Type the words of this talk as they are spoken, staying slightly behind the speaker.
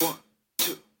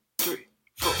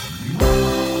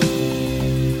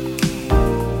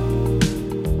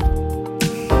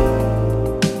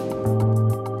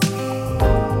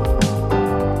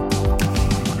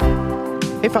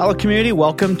Follow community,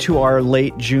 welcome to our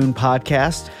late June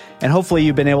podcast. And hopefully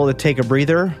you've been able to take a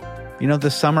breather,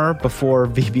 this summer before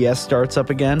VBS starts up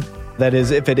again. That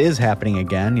is, if it is happening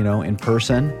again, in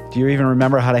person. Do you even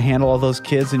remember how to handle all those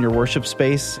kids in your worship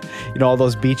space? All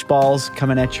those beach balls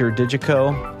coming at your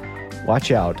Digico? Watch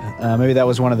out. Maybe that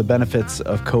was one of the benefits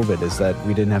of COVID, is that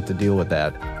we didn't have to deal with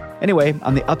that. Anyway,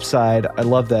 on the upside, I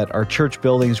love that our church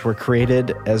buildings were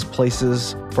created as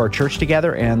places for our church to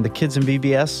gather, and the kids in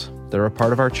VBS, they're a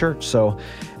part of our church. So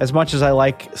as much as I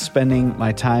like spending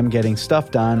my time getting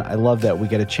stuff done, I love that we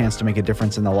get a chance to make a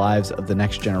difference in the lives of the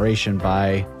next generation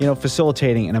by,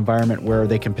 facilitating an environment where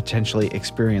they can potentially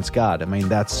experience God. I mean,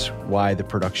 that's why the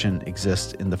production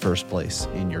exists in the first place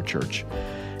in your church.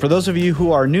 For those of you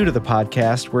who are new to the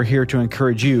podcast, we're here to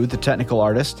encourage you, the technical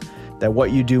artist, that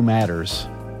what you do matters.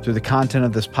 Through the content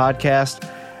of this podcast,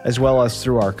 as well as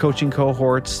through our coaching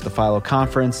cohorts, the Philo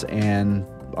Conference, and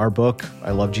our book,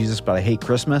 I Love Jesus, But I Hate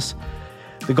Christmas.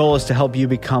 The goal is to help you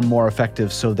become more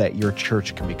effective so that your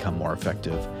church can become more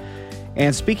effective.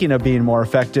 And speaking of being more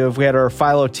effective, we had our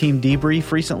Philo team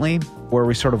debrief recently, where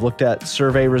we sort of looked at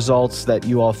survey results that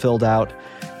you all filled out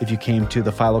if you came to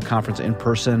the Philo Conference in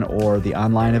person or the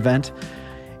online event.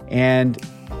 And,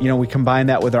 we combined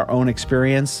that with our own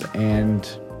experience and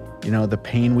the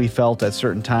pain we felt at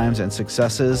certain times and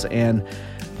successes. And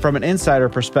from an insider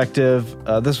perspective,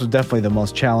 this was definitely the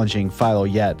most challenging Philo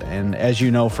yet. And as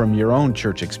you know from your own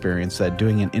church experience, that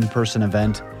doing an in-person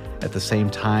event at the same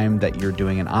time that you're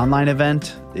doing an online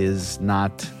event is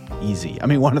not easy. I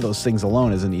mean, one of those things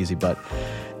alone isn't easy, but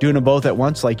doing them both at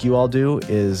once like you all do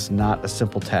is not a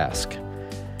simple task.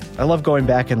 I love going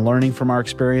back and learning from our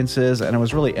experiences, and I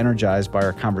was really energized by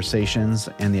our conversations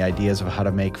and the ideas of how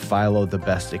to make Philo the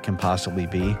best it can possibly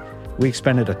be. We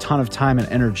expended a ton of time and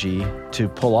energy to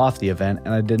pull off the event,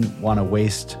 and I didn't want to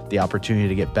waste the opportunity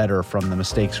to get better from the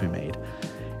mistakes we made.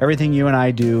 Everything you and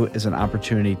I do is an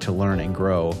opportunity to learn and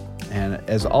grow, and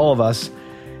as all of us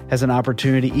has an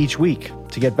opportunity each week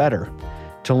to get better,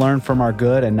 to learn from our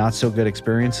good and not so good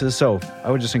experiences. So I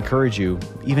would just encourage you,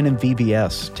 even in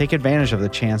VBS, take advantage of the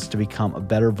chance to become a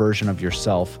better version of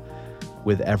yourself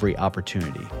with every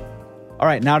opportunity. All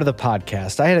right, now to the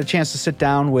podcast. I had a chance to sit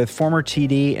down with former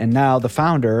TD and now the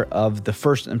founder of the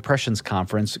First Impressions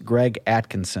Conference, Greg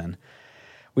Atkinson.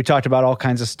 We talked about all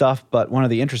kinds of stuff, but one of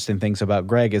the interesting things about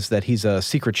Greg is that he's a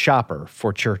secret shopper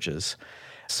for churches.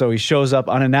 So he shows up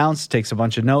unannounced, takes a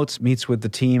bunch of notes, meets with the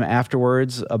team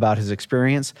afterwards about his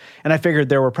experience. And I figured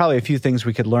there were probably a few things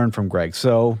we could learn from Greg.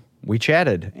 So we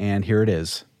chatted, and here it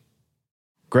is.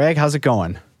 Greg, how's it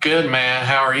going? Good, man.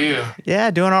 How are you? Yeah,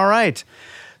 doing all right.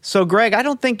 So Greg, I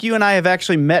don't think you and I have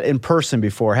actually met in person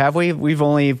before, have we? We've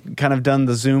only kind of done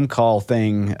the Zoom call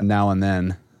thing now and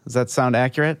then. Does that sound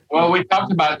accurate? Well, we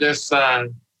talked about this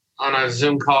on a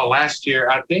Zoom call last year.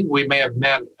 I think we may have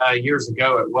met years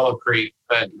ago at Willow Creek,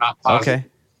 but not positive. Okay.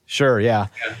 Sure, yeah.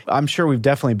 I'm sure we've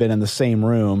definitely been in the same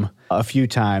room a few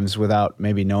times without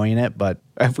maybe knowing it, but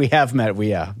if we have met,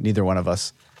 neither one of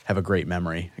us have a great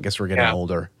memory. I guess we're getting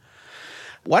older.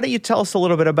 Why don't you tell us a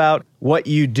little bit about what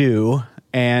you do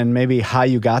and maybe how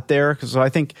you got there? Because I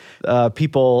think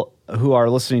people who are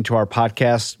listening to our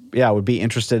podcast, would be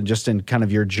interested just in kind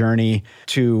of your journey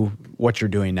to what you're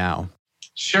doing now.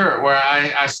 Sure. Well,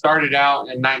 I started out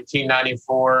in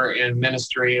 1994 in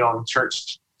ministry on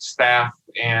church staff,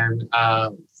 and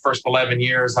first 11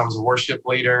 years I was a worship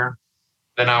leader.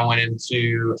 Then I went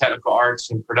into technical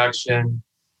arts and production,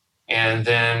 and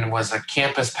then was a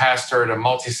campus pastor at a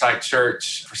multi-site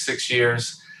church for 6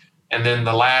 years. And then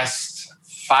the last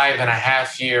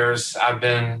 5.5 years, I've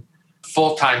been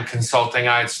full-time consulting.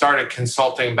 I had started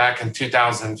consulting back in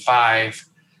 2005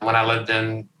 when I lived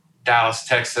in Dallas,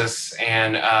 Texas,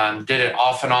 and did it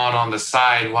off and on the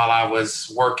side while I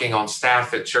was working on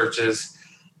staff at churches.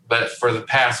 But for the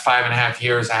past 5.5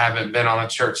 years, I haven't been on a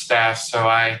church staff. So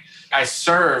I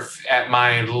serve at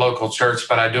my local church,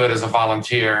 but I do it as a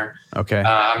volunteer. Okay.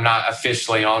 I'm not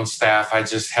officially on staff. I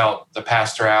just help the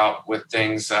pastor out with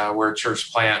things. We're a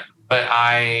church plant. But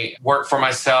I work for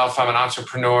myself. I'm an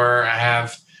entrepreneur. I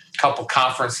have a couple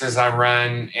conferences I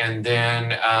run, and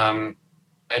then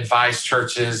advise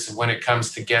churches when it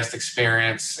comes to guest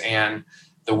experience and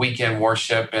the weekend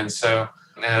worship. And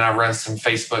I run some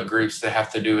Facebook groups that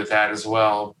have to do with that as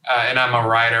well. And I'm a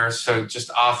writer, so just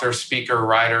author, speaker,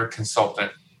 writer,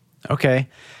 consultant. Okay.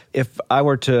 If I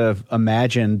were to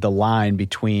imagine the line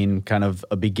between kind of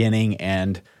a beginning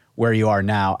and where you are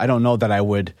now, I don't know that I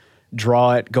would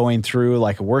draw it going through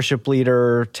like a worship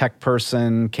leader, tech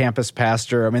person, campus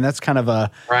pastor. I mean, that's kind of a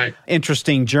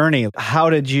interesting journey. How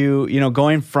did you,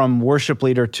 going from worship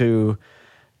leader to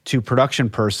to production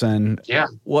person. Yeah.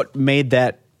 What made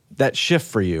that shift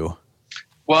for you?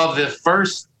 Well,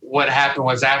 what happened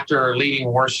was after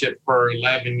leading worship for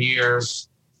 11 years,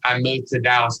 I moved to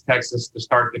Dallas, Texas to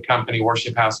start the company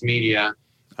Worship House Media.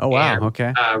 Oh, wow. And,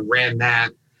 okay. Ran that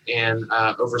and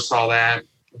oversaw that.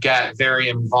 Got very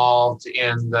involved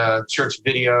in the church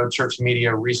video, church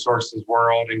media resources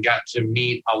world, and got to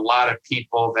meet a lot of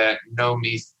people that know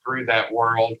me through that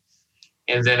world.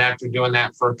 And then after doing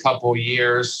that for a couple of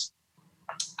years,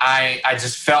 I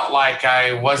just felt like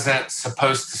I wasn't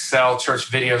supposed to sell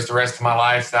church videos the rest of my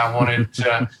life. That I wanted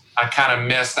to, I kind of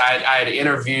missed. I had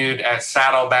interviewed at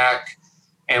Saddleback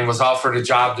and was offered a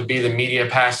job to be the media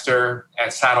pastor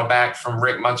at Saddleback from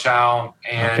Rick Muchow,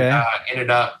 and ended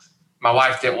up, my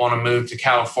wife didn't want to move to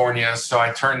California, so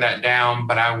I turned that down,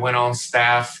 but I went on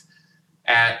staff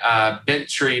at Bent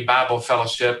Tree Bible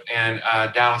Fellowship in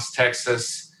Dallas,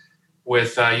 Texas,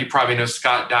 with, you probably know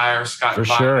Scott Dyer,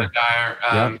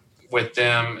 Dyer, with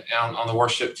them on the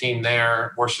worship team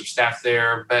there, worship staff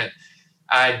there. But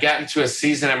I had gotten to a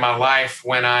season in my life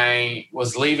when I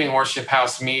was leaving Worship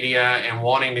House Media and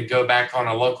wanting to go back on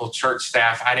a local church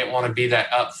staff. I didn't want to be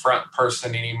that upfront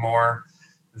person anymore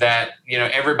that,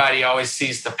 everybody always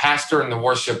sees the pastor and the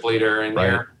worship leader,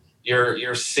 and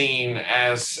you're seen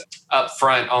as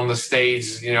upfront on the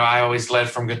stage. I always led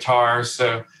from guitar,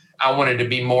 so I wanted to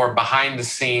be more behind the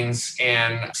scenes.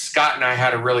 And Scott and I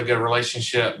had a really good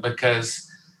relationship because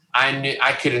I knew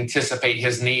I could anticipate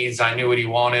his needs. I knew what he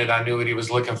wanted. I knew what he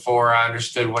was looking for. I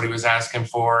understood what he was asking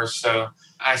for. So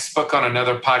I spoke on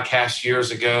another podcast years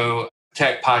ago,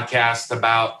 tech podcast,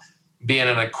 about being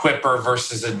an equipper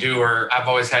versus a doer. I've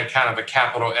always had kind of a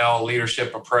capital L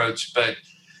leadership approach, but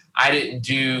I didn't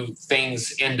do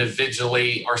things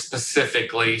individually or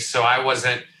specifically. So I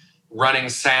wasn't running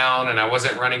sound, and I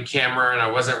wasn't running camera, and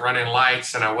I wasn't running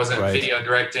lights, and I wasn't video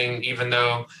directing, even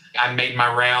though I made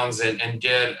my rounds and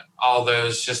did all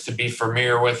those just to be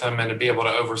familiar with them and to be able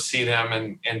to oversee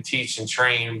them and teach and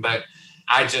train. But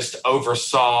I just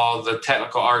oversaw the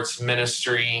technical arts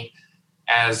ministry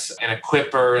as an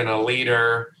equipper and a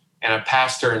leader and a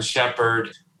pastor and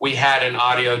shepherd. We had an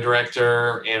audio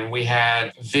director, and we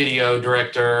had video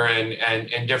director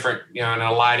and different, and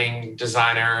a lighting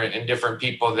designer and different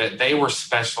people that they were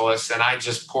specialists, and I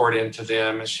just poured into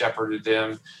them and shepherded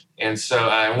them. And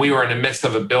so we were in the midst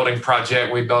of a building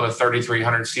project. We built a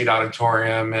 3,300 seat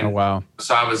auditorium. And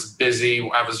so I was busy.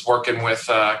 I was working with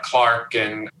Clark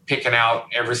and picking out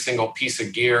every single piece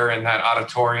of gear in that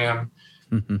auditorium.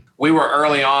 Mm-hmm. We were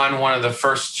early on one of the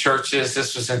first churches,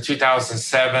 this was in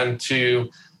 2007, to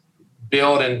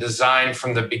build and design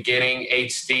from the beginning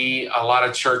HD. A lot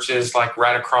of churches, like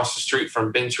right across the street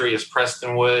from Bent Tree is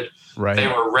Prestonwood. They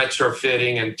were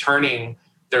retrofitting and turning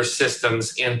their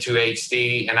systems into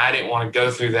HD. And I didn't want to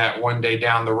go through that one day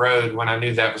down the road when I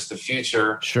knew that was the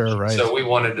future. So we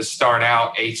wanted to start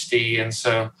out HD. And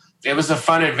so it was a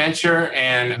fun adventure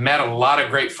and met a lot of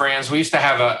great friends. We used to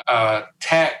have a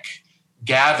tech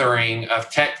gathering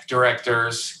of tech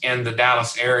directors in the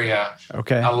Dallas area.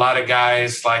 A lot of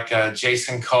guys like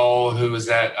Jason Cole, who was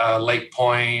at Lake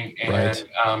Point,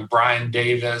 and Brian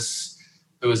Davis,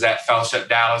 who was at Fellowship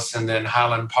Dallas, and then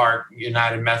Highland Park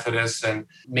United Methodist. And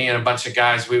me and a bunch of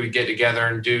guys, we would get together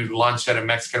and do lunch at a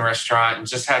Mexican restaurant and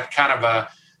just had kind of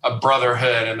a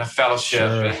brotherhood and a fellowship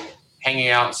and hanging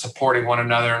out and supporting one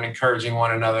another and encouraging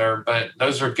one another. But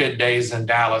those were good days in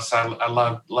Dallas. I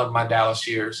love my Dallas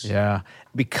years. Yeah.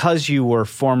 Because you were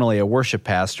formerly a worship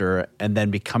pastor and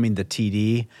then becoming the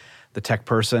TD, the tech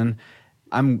person,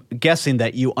 I'm guessing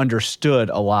that you understood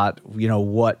a lot,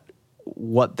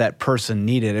 what that person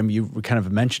needed. I mean, you kind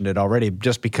of mentioned it already,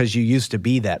 just because you used to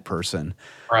be that person.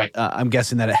 I'm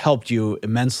guessing that it helped you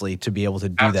immensely to be able to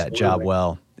do that job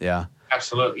well. Yeah.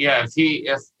 Absolutely. Yeah.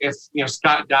 If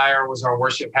Scott Dyer was our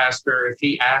worship pastor, if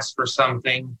he asked for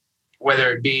something,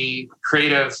 whether it be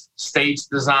creative stage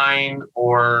design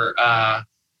or a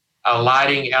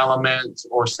lighting element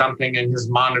or something in his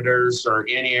monitors or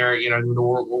in here,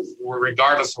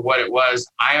 regardless of what it was,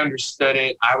 I understood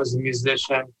it. I was a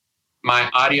musician. My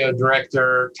audio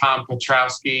director, Tom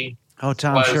Petrowski. Oh,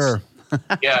 Tom, sure.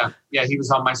 yeah, he was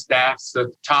on my staff.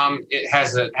 So Tom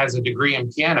has a degree in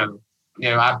piano.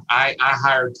 I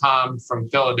hired Tom from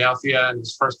Philadelphia, and it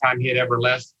was the first time he had ever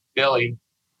left Philly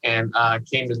and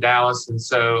came to Dallas. And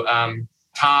so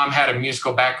Tom had a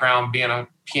musical background being a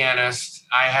pianist.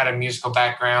 I had a musical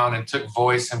background and took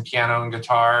voice and piano and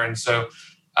guitar. And so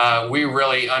we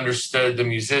really understood the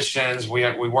musicians. We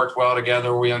worked well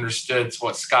together. We understood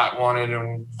what Scott wanted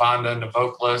and Vonda and the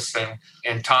vocalists.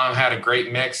 And Tom had a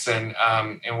great mix. And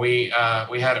we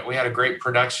had a great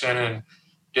production. And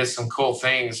did some cool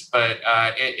things, but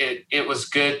it was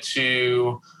good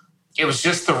it was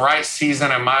just the right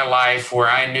season in my life where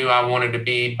I knew I wanted to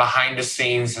be behind the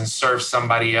scenes and serve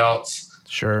somebody else.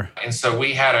 Sure. And so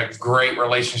we had a great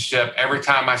relationship. Every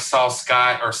time I saw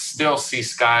Scott or still see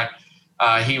Scott,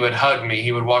 he would hug me.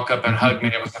 He would walk up and hug me.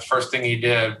 It was the first thing he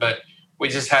did. But we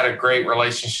just had a great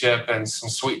relationship and some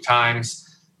sweet times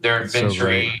there at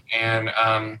Ventry.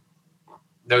 And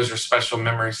those are special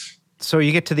memories. So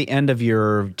you get to the end of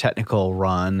your technical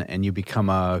run and you become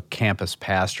a campus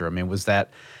pastor. I mean,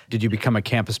 did you become a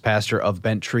campus pastor of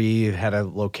Ventry, had a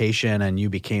location, and you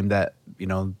became that,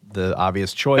 the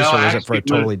obvious choice, or was it for a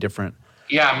totally different?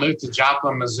 Yeah, I moved to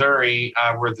Joplin, Missouri,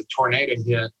 where the tornado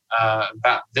hit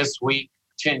about this week,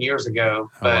 10 years ago.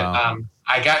 But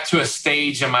I got to a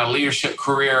stage in my leadership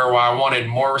career where I wanted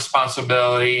more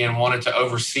responsibility and wanted to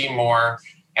oversee more.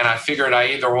 And I figured I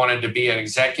either wanted to be an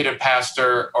executive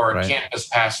pastor or a campus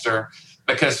pastor,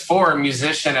 because for a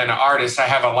musician and an artist, I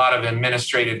have a lot of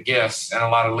administrative gifts and a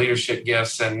lot of leadership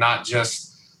gifts, and not just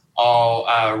all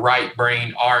right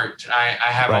brain art. I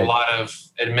have a lot of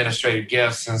administrative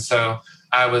gifts. And so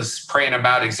I was praying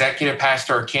about executive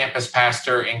pastor or campus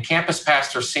pastor, and campus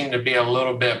pastor seemed to be a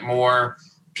little bit more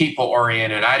people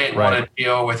oriented. I didn't want to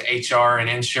deal with HR and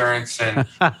insurance and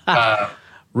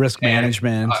risk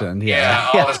management and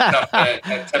all the stuff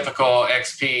that typical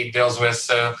XP deals with.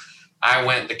 So I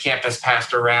went the campus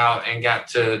pastor route and got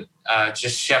to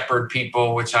just shepherd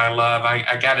people, which I love.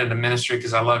 I got into ministry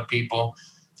because I love people.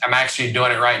 I'm actually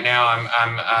doing it right now.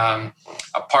 I'm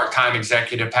a part-time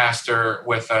executive pastor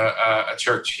with a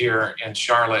church here in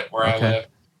Charlotte where I live.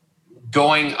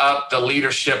 Going up the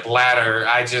leadership ladder,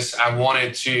 I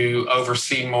wanted to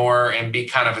oversee more and be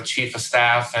kind of a chief of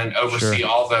staff and oversee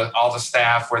all the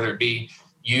staff, whether it be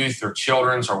youth or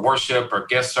children's or worship or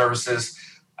guest services.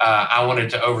 I wanted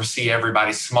to oversee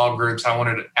everybody, small groups. I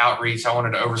wanted outreach. I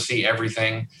wanted to oversee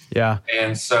everything. Yeah.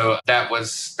 And so that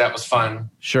was fun.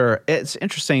 Sure. It's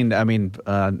interesting. I mean,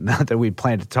 not that we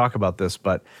planned to talk about this,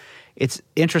 but it's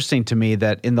interesting to me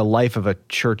that in the life of a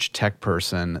church tech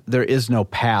person, there is no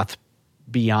path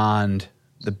beyond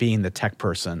being the tech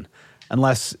person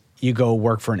unless you go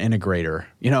work for an integrator.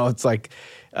 It's like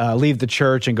leave the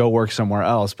church and go work somewhere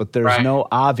else. But there's no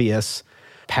obvious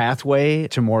pathway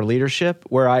to more leadership,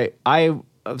 where I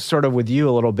sort of with you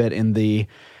a little bit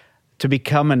to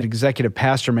become an executive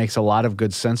pastor makes a lot of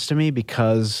good sense to me,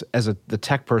 because as the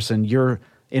tech person, you're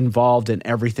involved in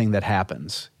everything that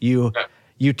happens. You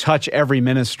touch every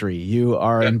ministry. You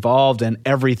are involved in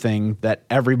everything that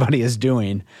everybody is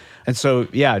doing. And so,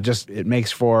 it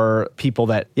makes for people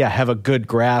that, have a good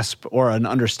grasp or an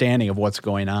understanding of what's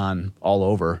going on all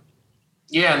over.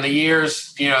 Yeah, in the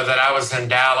years, that I was in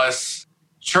Dallas,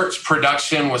 church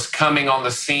production was coming on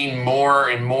the scene more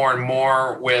and more and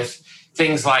more, with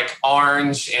things like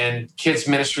Orange and kids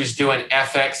ministries doing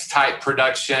FX type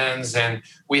productions. And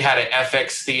we had an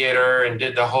FX theater and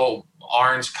did the whole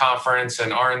Orange conference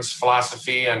and Orange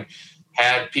philosophy, and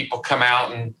had people come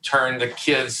out and turn the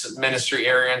kids ministry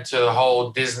area into the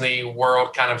whole Disney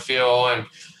World kind of feel, and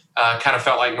kind of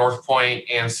felt like North Point.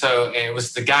 And so it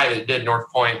was the guy that did North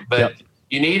Point, but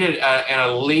you needed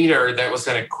a leader that was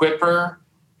an equiper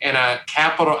and I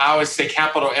always say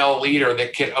capital L leader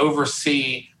that could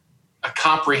oversee a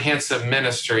comprehensive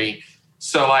ministry.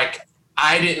 So like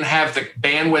I didn't have the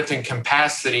bandwidth and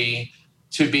capacity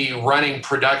to be running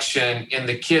production in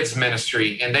the kids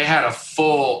ministry. And they had a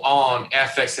full on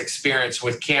FX experience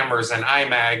with cameras and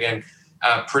iMag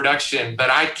and production, but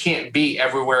I can't be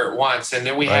everywhere at once. And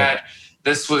then we had,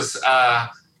 this was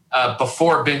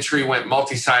before Ventry went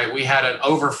multi-site, we had an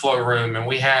overflow room, and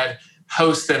we had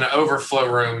host in an overflow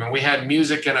room, and we had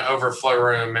music in an overflow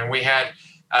room, and we had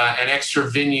an extra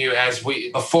venue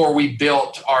before we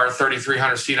built our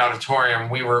 3,300 seat auditorium.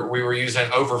 We were using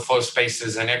overflow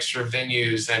spaces and extra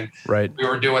venues, and we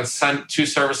were doing 2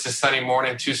 services Sunday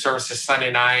morning, 2 services Sunday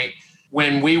night.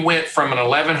 When we went from an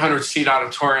 1,100 seat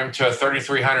auditorium to a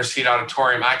 3,300 seat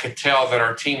auditorium, I could tell that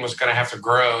our team was going to have to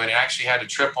grow, and it actually had to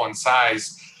triple in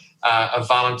size. Of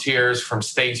volunteers, from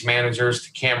stage managers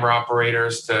to camera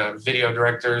operators to video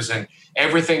directors, and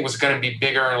everything was going to be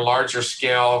bigger and larger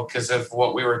scale because of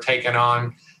what we were taking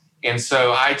on. And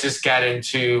so I just got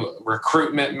into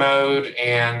recruitment mode,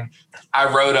 and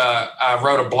I wrote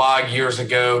a blog years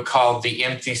ago called The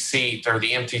Empty Seat or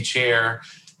The Empty Chair,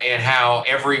 and how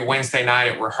every Wednesday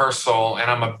night at rehearsal, and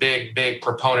I'm a big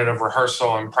proponent of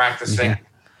rehearsal and practicing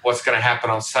what's going to happen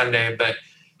on Sunday, but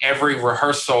every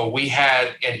rehearsal, we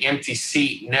had an empty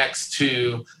seat next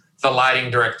to the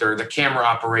lighting director, the camera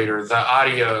operator, the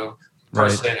audio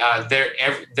person.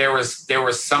 There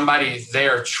was somebody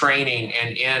there training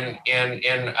and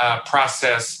in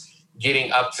process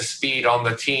getting up to speed on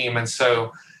the team. And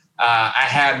so I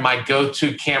had my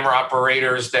go-to camera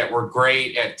operators that were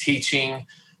great at teaching.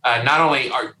 Not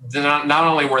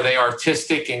only were they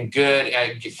artistic and good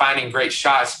at finding great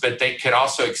shots, but they could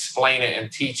also explain it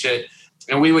and teach it.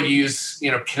 And we would use,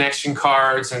 connection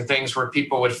cards and things where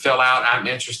people would fill out, I'm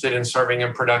interested in serving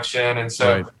in production. And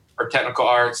so, or technical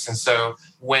arts. And so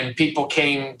when people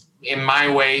came in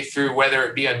my way through, whether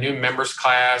it be a new members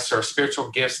class or a spiritual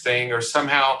gifts thing, or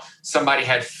somehow somebody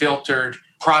had filtered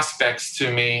prospects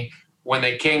to me, when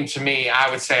they came to me, I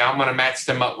would say, I'm going to match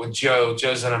them up with Joe.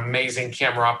 Joe's an amazing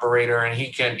camera operator, and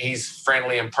he's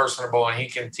friendly and personable, and he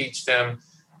can teach them.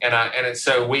 And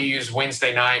so we use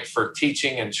Wednesday night for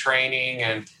teaching and training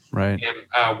and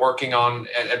working on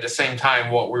at the same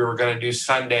time what we were going to do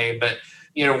Sunday. But,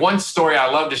 one story I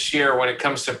love to share when it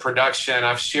comes to production,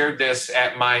 I've shared this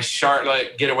at my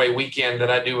Charlotte Getaway Weekend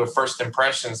that I do with First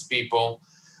Impressions people.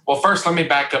 Well, first, let me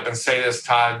back up and say this,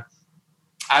 Todd.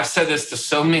 I've said this to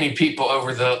so many people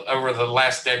over the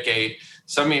last decade,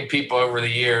 so many people over the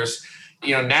years.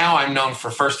 Now I'm known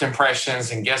for First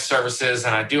Impressions and guest services,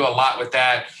 and I do a lot with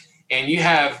that. And you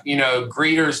have,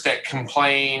 greeters that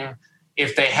complain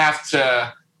if they have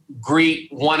to greet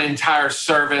one entire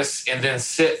service and then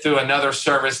sit through another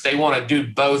service. They want to do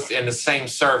both in the same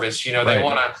service. They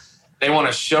want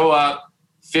to show up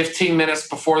 15 minutes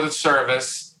before the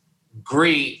service,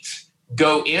 greet,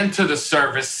 go into the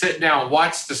service, sit down,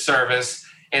 watch the service,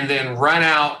 and then run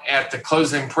out at the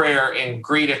closing prayer and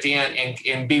greet at the end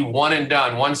and be one and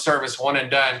done, one service, one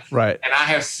and done. Right. And I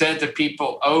have said to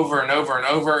people over and over and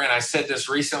over, and I said this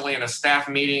recently in a staff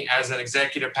meeting as an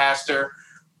executive pastor,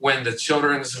 when the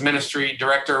children's ministry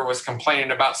director was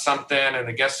complaining about something and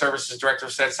the guest services director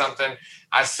said something,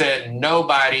 I said,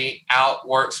 nobody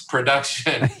outworks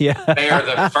production. Yeah. They are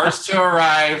the first to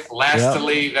arrive, last to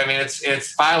leave. I mean,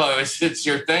 it's Philo, it's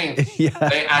your thing. Yeah.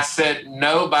 I said,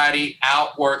 nobody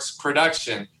outworks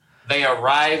production. They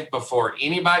arrive before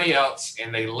anybody else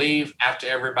and they leave after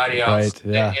everybody else.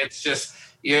 Right. Yeah. It's just,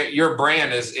 your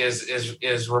brand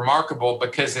is remarkable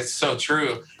because it's so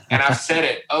true. And I've said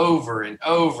it over and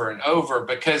over and over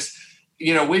because,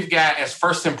 we've got, as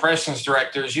First Impressions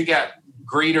directors, you got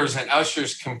greeters and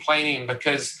ushers complaining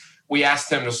because we asked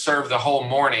them to serve the whole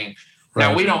morning. Right.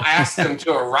 Now, we don't ask them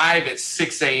to arrive at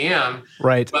 6 a.m.,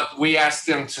 right? But we ask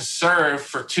them to serve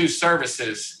for 2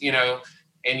 services,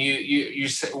 and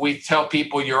we tell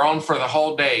people you're on for the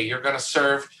whole day. You're going to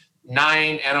serve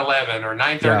 9 and 11 or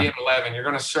 9:30 and 11. You're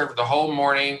going to serve the whole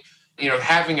morning.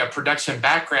 Having a production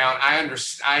background,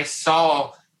 I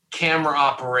saw camera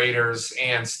operators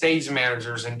and stage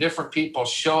managers and different people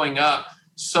showing up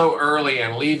so early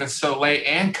and leaving so late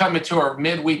and coming to our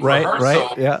midweek rehearsal.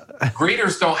 Right, yeah.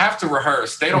 Greeters don't have to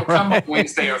rehearse. They don't come up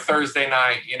Wednesday or Thursday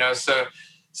night,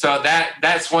 So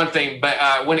that's one thing.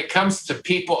 But when it comes to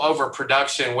people over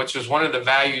production, which was one of the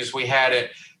values we had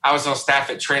I was on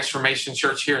staff at Transformation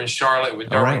Church here in Charlotte with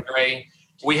Darwin Gray.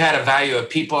 We had a value of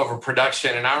people over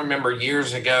production. And I remember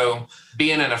years ago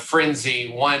being in a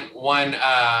frenzy one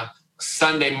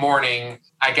Sunday morning.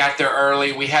 I got there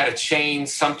early. We had to change.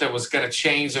 Something was going to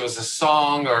change. It was a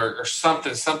song or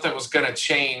something. Something was going to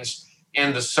change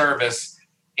in the service.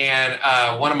 And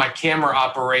one of my camera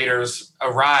operators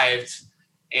arrived,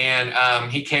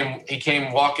 and he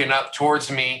came walking up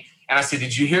towards me. And I said,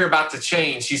 "Did you hear about the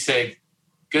change?" He said,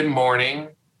 "Good morning.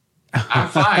 I'm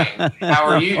fine. How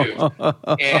are you?"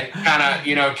 And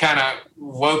kind of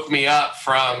woke me up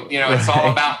from, it's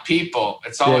all about people.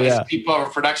 It's people over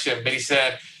production. But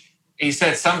he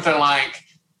said something like,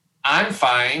 "I'm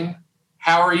fine.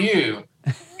 How are you?"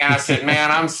 And I said, "Man,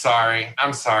 I'm sorry.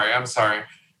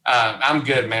 I'm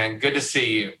good, man. Good to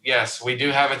see you. Yes, we do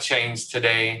have a change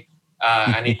today.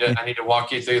 I need to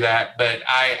walk you through that." But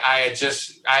I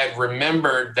had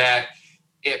remembered that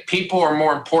people are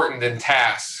more important than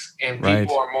tasks. And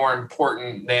people are more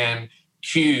important than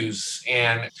cues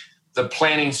and the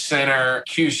planning center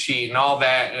cue sheet and all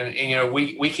that. And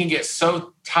we can get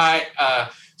so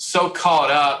so caught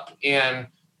up in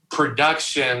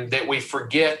production that we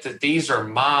forget that these are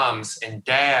moms and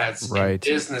dads and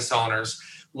business owners.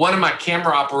 One of my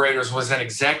camera operators was an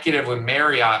executive with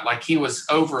Marriott, like he was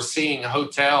overseeing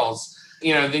hotels.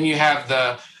 Then you have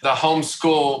the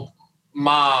homeschool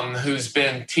mom who's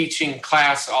been teaching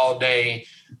class all day,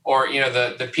 or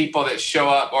the people that show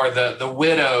up, or the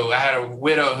widow. I had a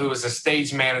widow who was a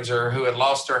stage manager who had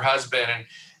lost her husband, and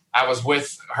I was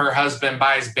with her husband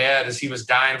by his bed as he was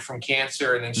dying from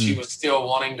cancer, and then she was still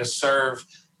wanting to serve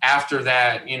after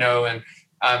that, and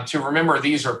to remember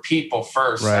these are people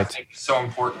first, Right. I think is so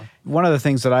important. One of the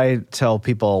things that I tell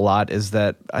people a lot is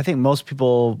that I think most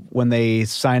people, when they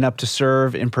sign up to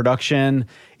serve in production,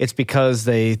 it's because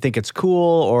they think it's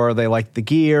cool or they like the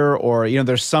gear or,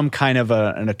 there's some kind of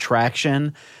an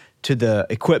attraction to the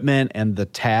equipment and the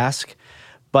task.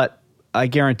 But I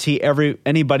guarantee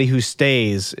anybody who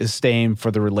stays is staying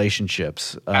for the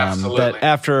relationships. Absolutely. That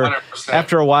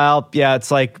after a while,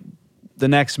 it's like the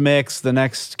next mix, the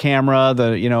next camera,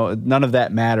 none of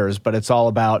that matters, but it's all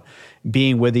about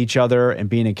being with each other and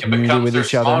being in community with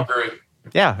each other. Group.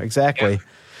 Yeah, exactly.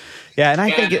 Yeah, and I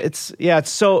think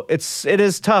it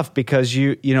is tough because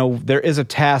there is a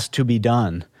task to be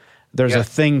done. There's a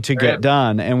thing to get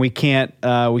done, and we can't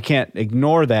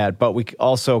ignore that, but we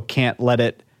also can't let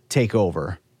it take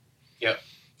over. Yep.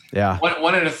 Yeah.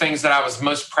 One of the things that I was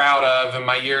most proud of in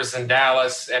my years in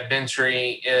Dallas at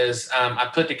Bentry is I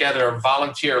put together a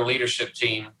volunteer leadership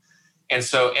team. And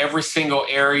so every single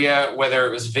area, whether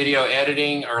it was video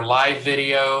editing or live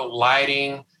video,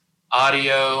 lighting,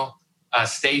 audio,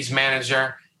 stage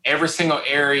manager, every single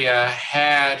area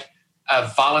had a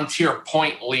volunteer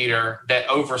point leader that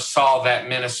oversaw that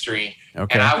ministry.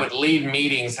 Okay. And I would lead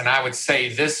meetings and I would say,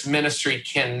 this ministry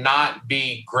cannot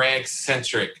be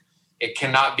Greg-centric. It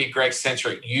cannot be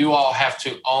Greg-centric. You all have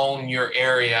to own your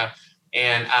area.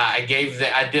 And I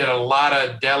did a lot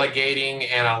of delegating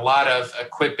and a lot of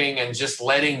equipping and just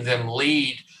letting them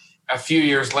lead. A few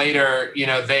years later,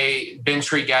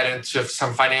 Bentry got into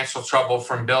some financial trouble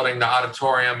from building the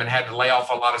auditorium and had to lay off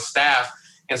a lot of staff.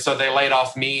 And so they laid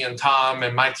off me and Tom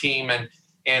and my team and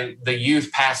the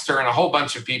youth pastor and a whole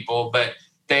bunch of people. But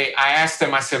I asked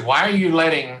them, I said, why are you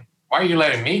letting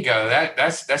me go? That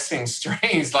seems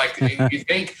strange. Like you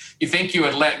think you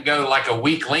would let go like a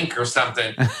weak link or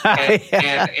something.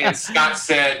 And Scott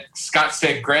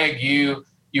said, Greg, you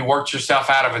worked yourself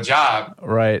out of a job.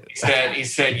 Right. He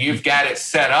said, you've got it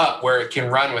set up where it can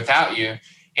run without you.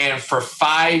 And for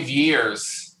 5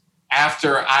 years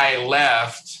after I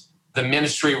left, the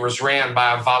ministry was ran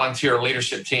by a volunteer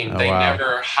leadership team. They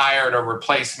never hired or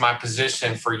replaced my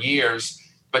position for years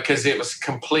because it was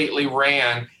completely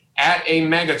ran at a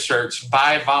megachurch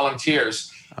by volunteers.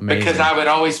 Amazing. Because I would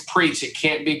always preach, it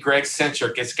can't be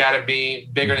Greg-centric. It's got to be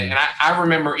bigger. Mm-hmm. And I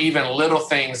remember even little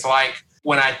things like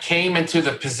when I came into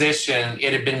the position,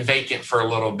 it had been vacant for a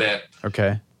little bit.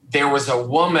 Okay. There was a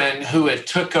woman who had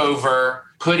took over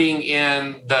putting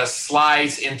in the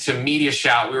slides into Media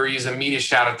Shout. We were using Media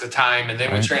Shout at the time, and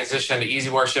then we transitioned to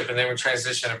Easy Worship, and then we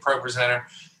transitioned to Pro Presenter.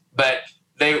 But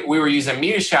we were using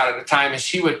Media Shout at the time, and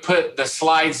she would put the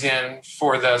slides in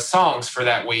for the songs for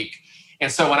that week.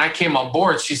 And so when I came on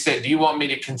board, she said, do you want me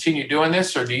to continue doing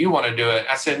this, or do you want to do it?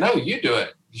 I said, no, you do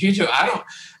it. You do it. I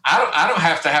don't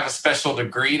have to have a special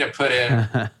degree to put in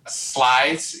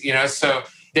slides, so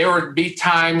there would be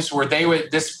times where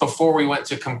this before we went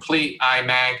to complete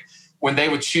iMag, when they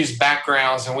would choose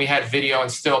backgrounds, and we had video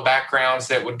and still backgrounds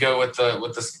that would go with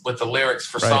the lyrics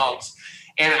for songs.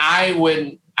 And I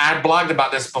blogged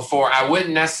about this before. I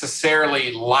wouldn't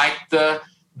necessarily like the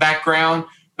background,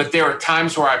 but there were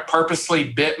times where I purposely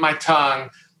bit my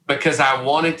tongue because I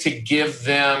wanted to give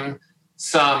them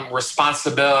some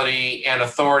responsibility and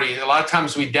authority. A lot of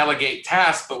times we delegate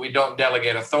tasks, but we don't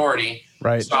delegate authority.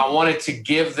 Right. So I wanted to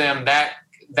give them that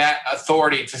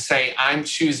authority to say, I'm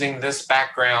choosing this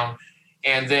background.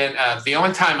 And then the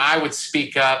only time I would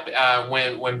speak up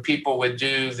when people would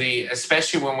do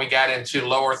especially when we got into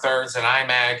lower thirds and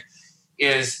iMag,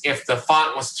 is if the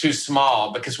font was too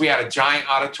small, because we had a giant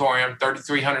auditorium,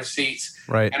 3,300 seats.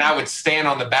 Right. And I would stand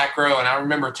on the back row. And I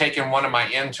remember taking one of my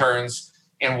interns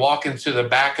and walking to the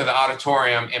back of the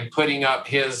auditorium and putting up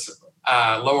his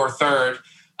lower third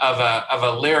of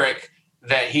a lyric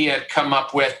that he had come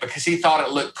up with because he thought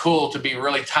it looked cool to be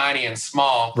really tiny and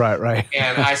small. Right.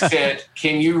 And I said,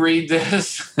 can you read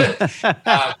this?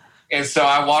 And so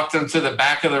I walked him to the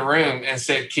back of the room and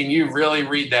said, can you really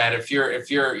read that? If you're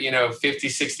 50,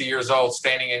 60 years old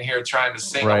standing in here trying to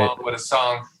sing along with a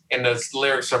song and the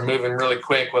lyrics are moving really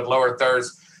quick with lower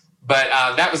thirds. But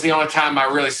that was the only time I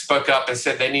really spoke up and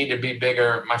said, they need to be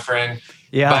bigger, my friend.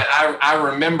 Yeah. But I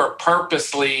remember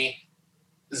purposely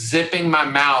zipping my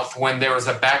mouth when there was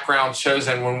a background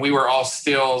chosen, when we were all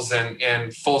stills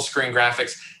and full screen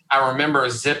graphics. I remember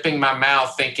zipping my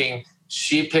mouth thinking,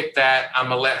 she picked that, I'm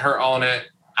going to let her own it.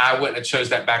 I wouldn't have chose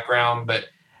that background. But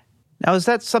now, is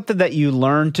that something that you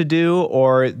learned to do,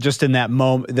 or just in that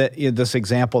moment, that this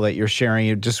example that you're sharing,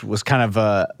 it just was kind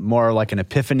of more like an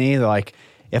epiphany, like,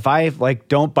 if I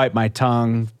don't bite my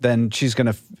tongue, then she's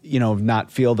going to,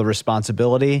 not feel the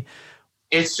responsibility?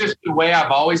 It's just the way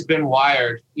I've always been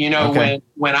wired. Okay.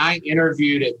 When I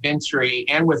interviewed at Bentry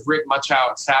and with Rick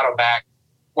Muchow at Saddleback,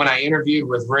 when I interviewed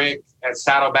with Rick at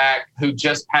Saddleback, who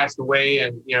just passed away,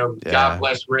 and God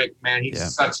bless Rick, man,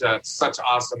 he's such an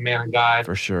awesome man of God,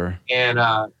 for sure, and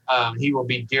he will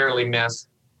be dearly missed.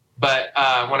 But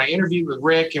when I interviewed with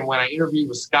Rick and when I interviewed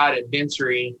with Scott at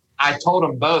Bentry, I told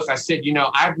them both. I said,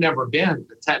 I've never been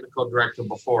a technical director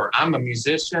before. I'm a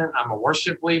musician. I'm a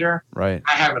worship leader. Right.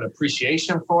 I have an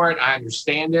appreciation for it. I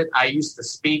understand it. I used to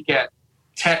speak at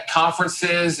tech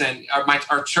conferences, and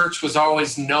our church was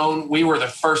always known. We were the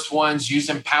first ones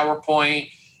using PowerPoint,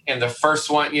 and the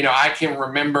first one. I can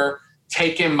remember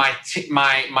taking my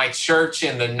church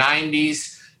in the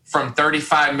 90s from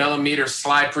 35 millimeter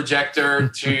slide projector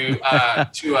to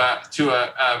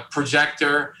a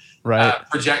projector. Right.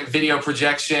 Video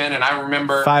projection. And I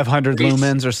remember 500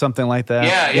 lumens or something like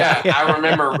that. Yeah. I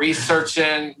remember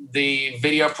researching the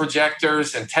video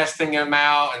projectors and testing them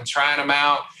out and trying them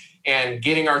out and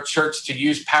getting our church to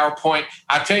use PowerPoint.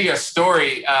 I'll tell you a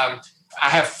story. I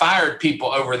have fired people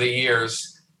over the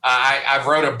years. I've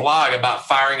wrote a blog about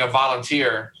firing a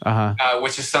volunteer,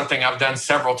 which is something I've done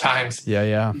several times.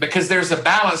 Yeah. Because there's a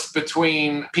balance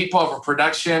between people over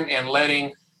production and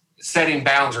setting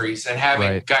boundaries and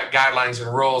having guidelines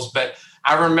and rules. But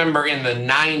I remember in the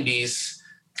 90s,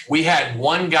 we had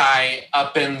one guy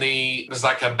up it was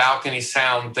like a balcony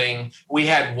sound thing. We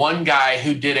had one guy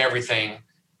who did everything.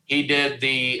 He did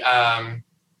the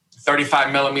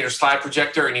 35 millimeter slide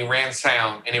projector, and he ran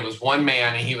sound, and it was one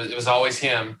man, and it was always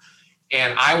him.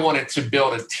 And I wanted to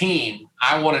build a team.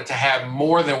 I wanted to have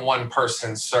more than one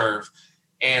person serve.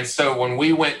 And so when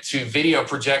we went to video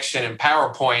projection and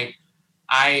PowerPoint,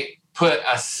 I put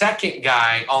a second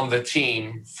guy on the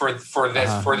team for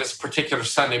this particular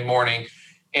Sunday morning.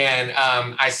 And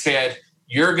I said,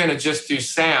 you're going to just do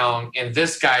sound, and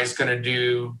this guy's going to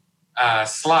do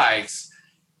slides.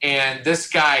 And this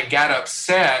guy got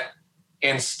upset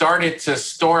and started to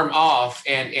storm off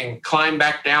and climb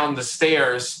back down the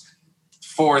stairs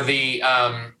for the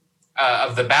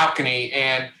of the balcony.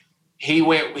 And he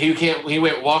went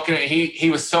walking. He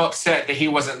was so upset that he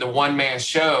wasn't the one-man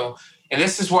show. And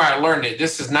this is where I learned it.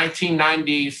 This is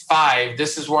 1995.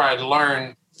 This is where I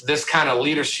learned this kind of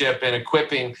leadership and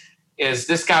equipping. Is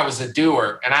this guy was a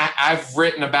doer. And I've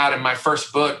written about in my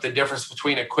first book the difference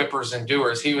between equippers and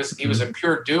doers. He was a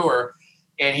pure doer,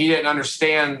 and he didn't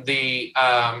understand the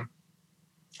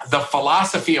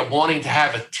philosophy of wanting to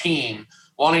have a team,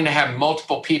 wanting to have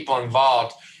multiple people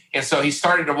involved. And so he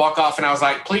started to walk off, and I was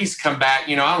like, please come back.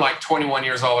 I'm like 21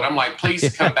 years old. I'm like,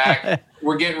 please come back.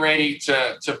 We're getting ready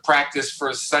to practice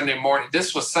for Sunday morning.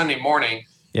 This was Sunday morning.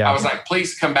 Yeah. I was like,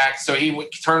 please come back. So he would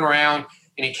turn around,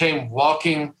 and he came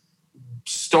walking,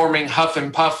 storming,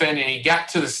 huffing, puffing, and he got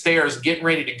to the stairs, getting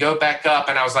ready to go back up.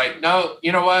 And I was like, no,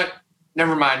 you know what?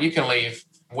 Never mind. You can leave.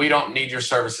 We don't need your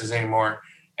services anymore.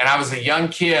 And I was a young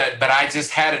kid, but I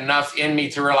just had enough in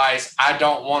me to realize I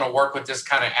don't want to work with this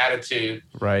kind of attitude.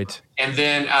 Right. And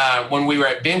then when we were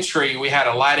at Bentry, we had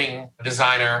a lighting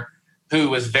designer who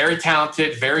was very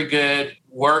talented, very good,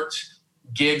 worked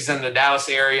gigs in the Dallas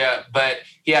area, but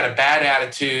he had a bad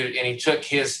attitude, and he took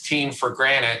his team for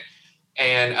granted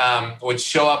and would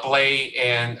show up late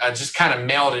and just kind of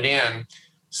mailed it in.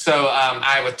 So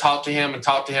I would talk to him. And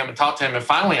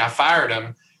finally I fired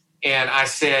him. And I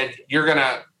said, you're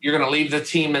gonna leave the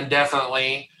team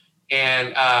indefinitely.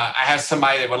 And I have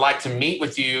somebody that would like to meet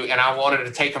with you. And I wanted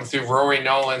to take them through Rory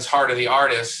Nolan's Heart of the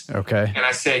Artist. Okay. And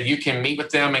I said, you can meet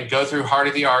with them and go through Heart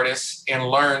of the Artist and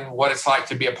learn what it's like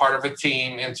to be a part of a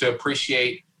team and to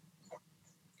appreciate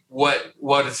what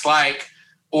it's like,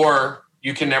 or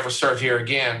you can never serve here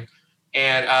again.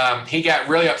 And he got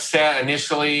really upset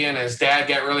initially, and his dad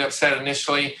got really upset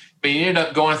initially, but he ended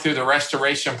up going through the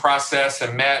restoration process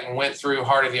and met and went through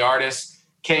Heart of the Artist,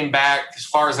 came back. As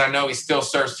far as I know, he still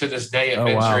serves to this day at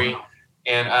Bentry. Wow.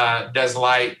 And does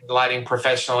lighting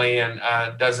professionally and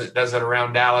does it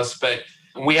around Dallas. But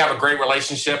we have a great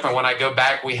relationship, and when I go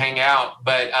back, we hang out.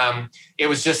 But it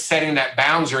was just setting that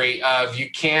boundary of you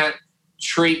can't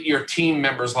treat your team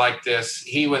members like this.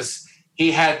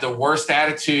 He had the worst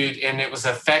attitude, and it was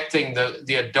affecting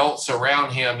the adults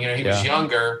around him. He was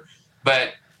younger,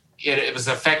 but it was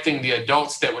affecting the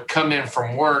adults that would come in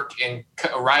from work and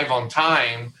arrive on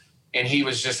time, and he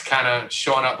was just kind of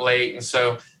showing up late, and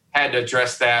so had to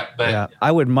address that. But yeah,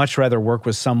 I would much rather work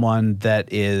with someone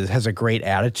that has a great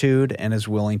attitude and is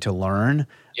willing to learn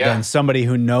than somebody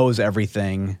who knows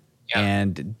everything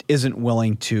and isn't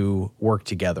willing to work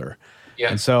together. Yeah.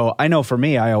 And so I know for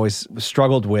me, I always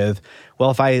struggled with,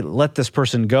 well, if I let this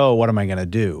person go, what am I going to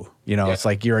do? It's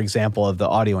like your example of the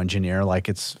audio engineer, like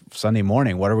it's Sunday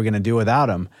morning. What are we going to do without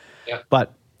him? Yeah.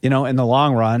 But, in the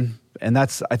long run, and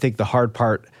that's, I think, the hard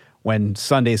part when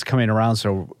Sunday's coming around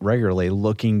so regularly,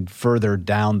 looking further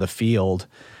down the field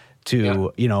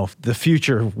to, the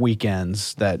future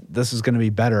weekends, that this is going to be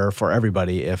better for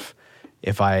everybody if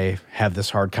I have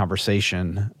this hard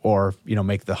conversation or,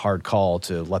 make the hard call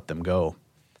to let them go.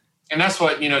 And that's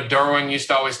what, Derwin used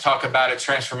to always talk about at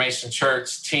Transformation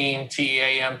Church, team,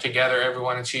 TEAM, together,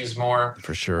 everyone achieves more.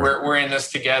 For sure. We're in this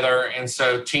together. And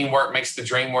so teamwork makes the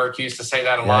dream work. He used to say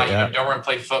that a lot. Yeah. Derwin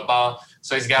played football,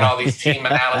 so he's got all these team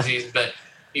analogies, but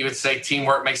he would say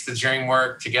teamwork makes the dream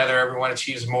work. Together, everyone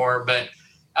achieves more. But,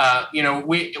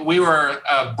 we were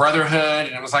a brotherhood,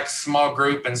 and it was like a small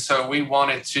group. And so we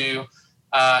wanted to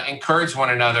encourage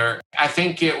one another. I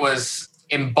think it was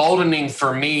emboldening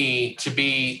for me to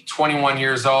be 21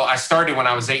 years old. I started when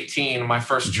I was 18, my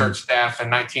first church staff in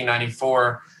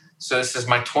 1994. So this is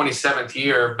my 27th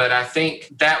year. But I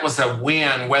think that was a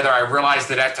win, whether I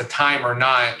realized it at the time or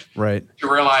not. Right.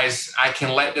 To realize I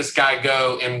can let this guy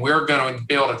go and we're going to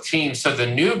build a team. So the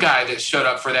new guy that showed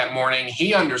up for that morning,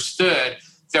 he understood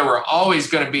there were always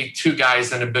going to be two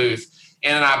guys in the booth.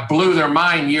 And I blew their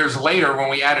mind years later when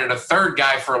we added a third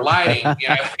guy for lighting.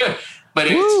 But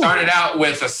it started out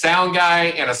with a sound guy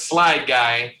and a slide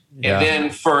guy. Yeah. And then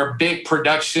for big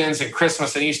productions and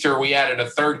Christmas and Easter, we added a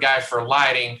third guy for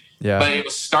lighting. Yeah. But it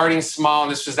was starting small.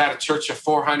 This was at a church of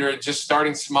 400, just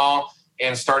starting small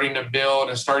and starting to build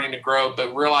and starting to grow,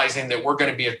 but realizing that we're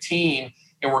going to be a team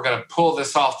and we're going to pull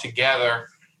this off together.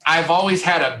 I've always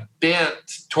had a bent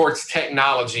towards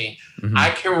technology. Mm-hmm. I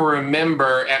can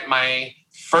remember at my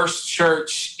first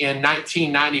church in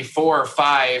 1994 or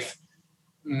 5,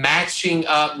 matching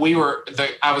up. I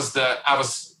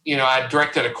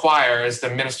directed a choir as the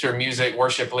minister of music,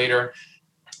 worship leader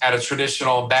at a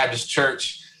traditional Baptist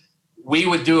church. We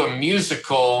would do a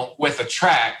musical with a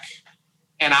track.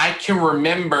 And I can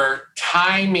remember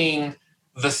timing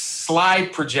the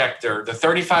slide projector, the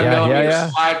 35 millimeter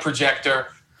slide projector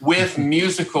with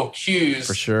musical cues.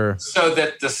 For sure. So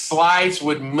that the slides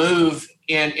would move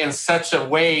in such a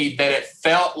way that it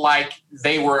felt like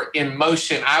they were in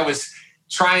motion. I was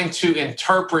trying to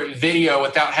interpret video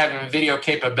without having video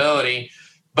capability.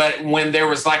 But when there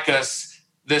was like this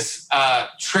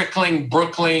trickling,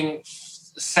 brookling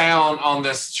sound on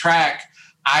this track,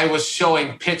 I was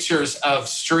showing pictures of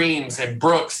streams and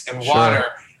brooks and water.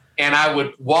 Sure. And I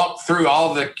would walk through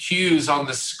all the cues on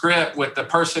the script with the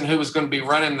person who was going to be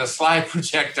running the slide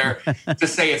projector to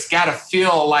say, it's got to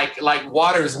feel like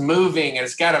water's moving and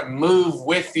it's got to move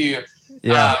with you.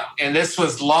 Yeah. And this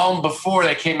was long before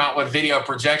they came out with video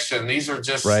projection. These were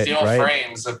just still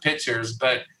frames of pictures.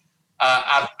 But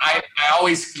I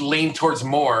always lean towards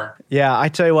more. Yeah, I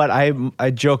tell you what,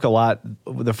 I joke a lot.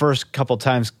 The first couple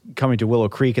times coming to Willow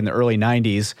Creek in the early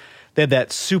 90s, they had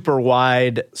that super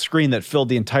wide screen that filled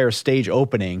the entire stage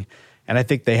opening. And I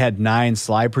think they had 9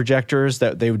 slide projectors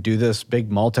that they would do this big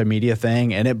multimedia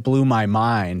thing. And it blew my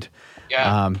mind.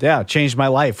 Yeah. Changed my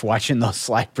life watching those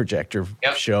slide projector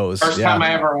shows. First time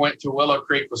I ever went to Willow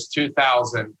Creek was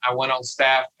 2000. I went on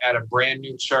staff at a brand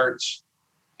new church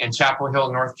in Chapel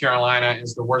Hill, North Carolina,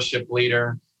 as the worship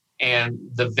leader. And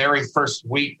the very first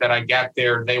week that I got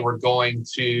there, they were going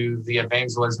to the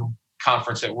evangelism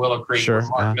conference at Willow Creek with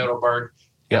Mark Middleberg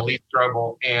and Lee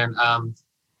Strobel. And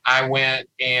I went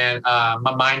and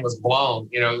my mind was blown.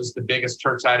 It was the biggest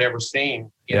church I'd ever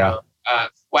seen. You know.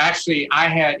 Well, actually, I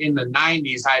had in the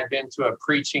 90s, I had been to a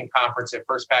preaching conference at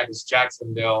First Baptist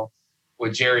Jacksonville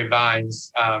with Jerry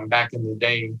Vines back in the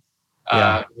day.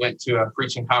 Went to a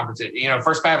preaching conference at,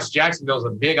 First Baptist Jacksonville is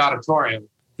a big auditorium.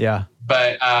 Yeah.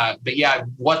 But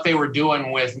what they were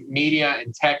doing with media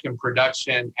and tech and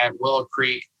production at Willow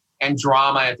Creek and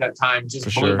drama at that time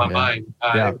just blew my mind.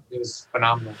 It was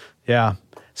phenomenal. Yeah.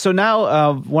 So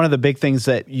now one of the big things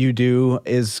that you do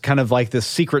is kind of like this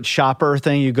secret shopper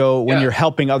thing. You go when you're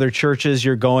helping other churches,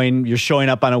 you're showing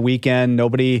up on a weekend.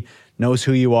 Nobody knows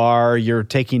who you are. You're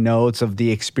taking notes of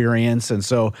the experience. And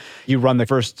so you run the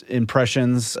First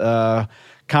Impressions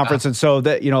conference. And so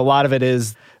that, a lot of it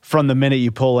is from the minute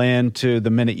you pull in to the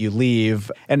minute you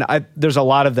leave. And there's a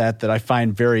lot of that I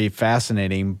find very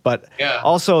fascinating, but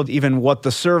also even what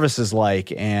the service is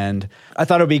like. And I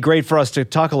thought it would be great for us to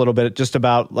talk a little bit just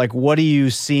about like, what are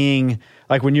you seeing,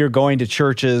 like when you're going to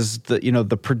churches,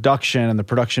 the production and the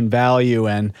production value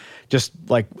and just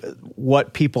like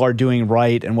what people are doing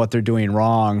right and what they're doing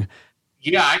wrong.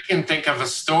 Yeah, I can think of a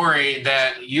story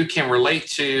that you can relate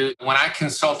to. When I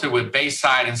consulted with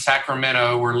Bayside in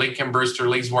Sacramento, where Lincoln Brewster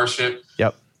leads worship,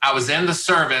 Yep. I was in the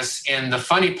service, and the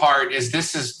funny part is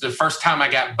this is the first time I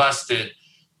got busted,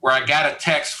 where I got a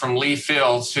text from Lee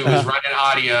Fields, who was running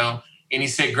audio, and he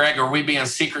said, "Greg, are we being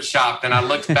secret shopped?" And I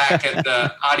looked back at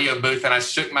the audio booth, and I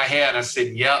shook my head. I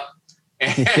said, "Yep."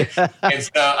 And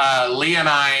so Lee and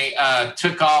I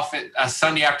took off a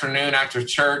Sunday afternoon after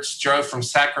church, drove from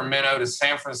Sacramento to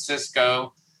San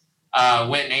Francisco,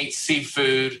 went and ate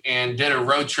seafood, and did a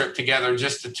road trip together,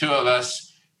 just the two of us.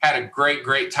 Had a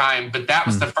great time, but that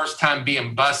was the first time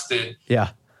being busted. Yeah.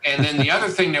 And then the other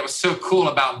thing that was so cool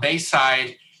about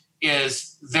Bayside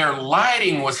is their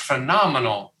lighting was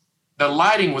phenomenal. The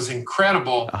lighting was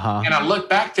incredible. And I look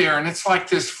back there, and it's like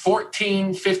this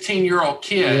 14, 15-year-old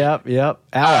kid. Yep.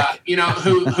 Alec.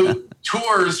 Who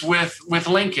tours with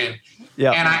Lincoln.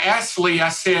 Yep. And I asked Lee, I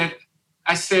said,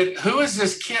 "Who is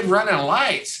this kid running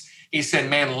lights?" He said,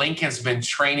 "Man, Lincoln's been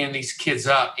training these kids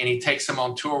up, and he takes them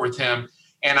on tour with him."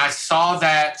 And I saw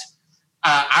that.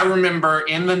 I remember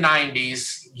in the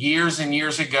 90s, years and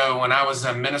years ago, when I was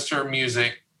a minister of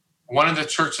music, one of the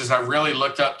churches I really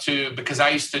looked up to, because I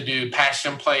used to do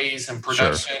passion plays and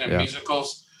production and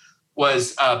musicals,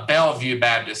 was Bellevue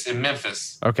Baptist in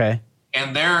Memphis. Okay.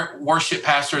 And their worship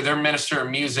pastor, their minister of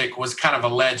music, was kind of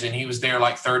a legend. He was there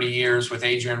like 30 years with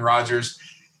Adrian Rogers.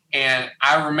 And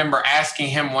I remember asking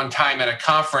him one time at a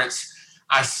conference,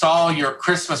 I saw your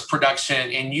Christmas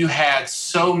production, and you had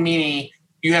such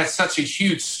a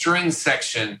huge string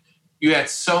section. You had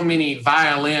so many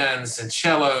violins and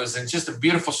cellos and just a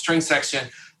beautiful string section.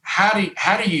 How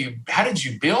did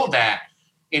you build that?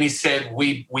 And he said,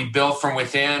 we built from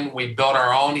within. We built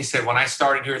our own. He said, when I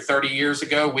started here 30 years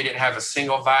ago, we didn't have a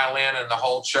single violin in the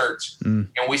whole church. And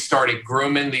we started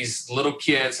grooming these little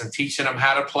kids and teaching them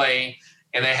how to play.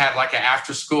 And they had like an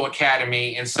after-school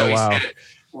academy. And so he said,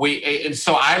 and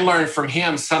so I learned from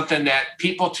him something that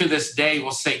people to this day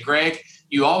will say, "Greg,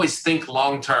 you always think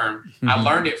long-term." I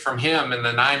learned it from him in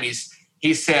the 90s.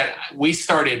 He said, we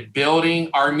started building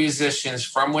our musicians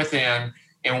from within,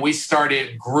 and we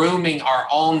started grooming our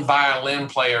own violin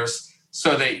players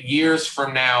so that years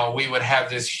from now, we would have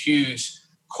this huge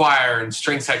choir and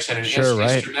string section and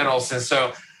instrumentals. And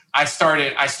so I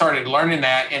started learning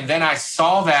that. And then I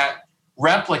saw that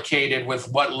replicated with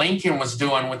what Lincoln was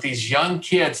doing with these young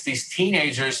kids, these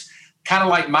teenagers, kind of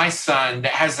like my son,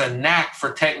 that has a knack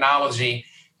for technology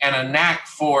and a knack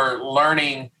for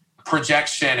learning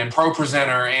projection and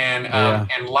ProPresenter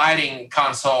and lighting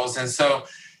consoles. And so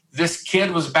this kid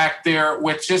was back there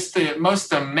with just the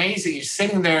most amazing, he's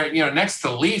sitting there, next to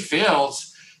Lee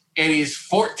Fields, and he's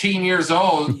 14 years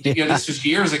old. This was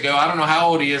years ago. I don't know how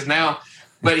old he is now,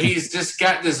 but he's just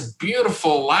got this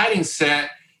beautiful lighting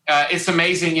set. It's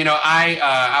amazing.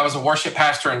 I was a worship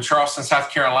pastor in Charleston,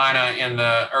 South Carolina in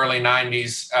the early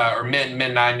 90s or mid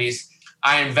 90s.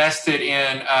 I invested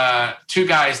in two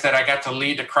guys that I got to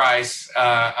lead to Christ,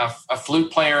 a flute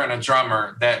player and a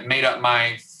drummer that made up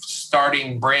my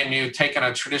starting brand new, taking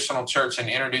a traditional church and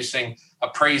introducing a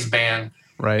praise band.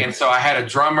 Right. And so I had a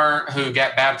drummer who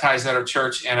got baptized at our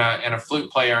church and a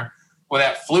flute player. Well,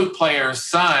 that flute player's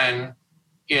son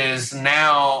is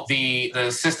now the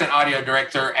assistant audio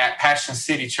director at Passion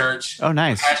City Church. Oh,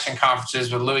 nice. Passion conferences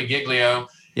with Louis Giglio.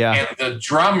 Yeah. And the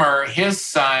drummer, his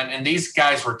son, and these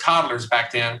guys were toddlers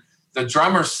back then. The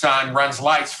drummer's son runs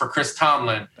lights for Chris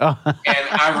Tomlin. Oh. And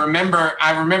I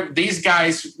remember these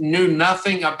guys knew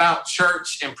nothing about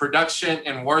church and production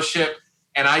and worship.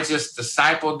 And I just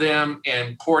discipled them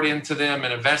and poured into them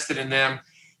and invested in them.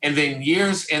 And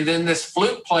then this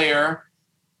flute player,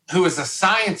 who is a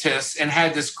scientist and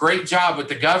had this great job with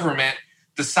the government,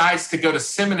 decides to go to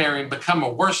seminary and become a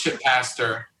worship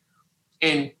pastor.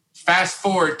 And fast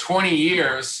forward 20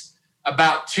 years,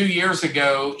 about 2 years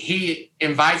ago, he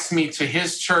invites me to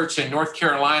his church in North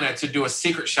Carolina to do a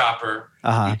secret shopper.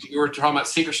 You were talking about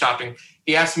secret shopping.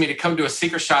 He asked me to come do a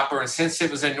secret shopper. And since it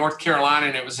was in North Carolina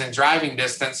and it was in driving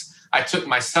distance, I took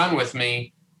my son with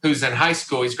me, who's in high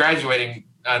school. He's graduating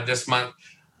this month.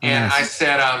 And I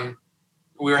said,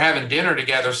 we were having dinner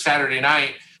together Saturday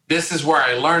night. This is where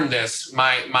I learned this.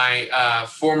 My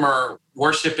former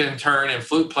worship intern and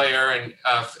flute player and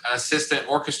assistant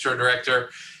orchestra director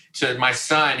to my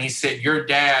son, he said, "Your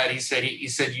dad," he said,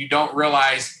 "you don't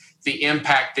realize the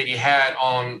impact that he had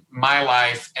on my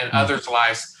life and others'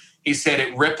 lives." He said,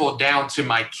 "It rippled down to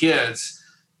my kids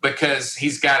because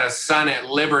he's got a son at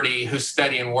Liberty who's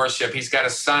studying worship. He's got a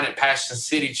son at Passion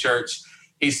City Church."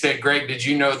 He said, "Greg, did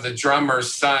you know the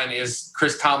drummer's son is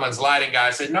Chris Tomlin's lighting guy?"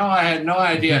 I said, "No, I had no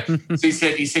idea." So he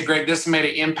said, "Greg, this made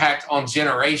an impact on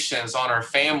generations, on our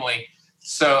family."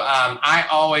 So I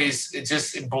always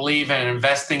just believe in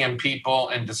investing in people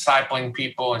and discipling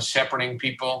people and shepherding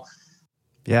people.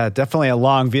 Yeah, definitely a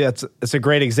long view. It's a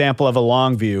great example of a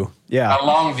long view. Yeah. A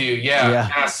long view, yeah. Yeah.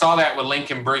 And I saw that with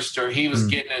Lincoln Brewster. He was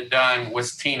getting it done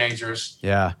with teenagers.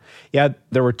 Yeah. Yeah,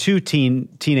 there were two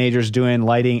teenagers doing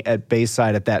lighting at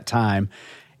Bayside at that time.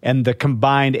 And the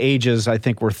combined ages, I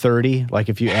think, were 30, like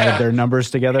if you added their numbers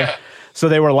together. Yeah. So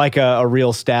they were like a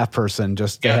real staff person,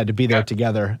 just they had to be there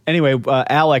together. Anyway,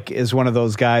 Alec is one of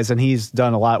those guys, and he's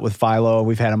done a lot with Philo.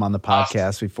 We've had him on the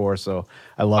podcast before, so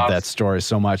I love that story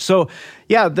so much. So,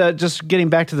 yeah, just getting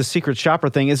back to the secret shopper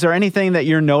thing, is there anything that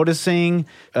you're noticing?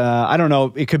 I don't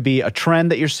know, it could be a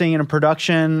trend that you're seeing in a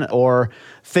production or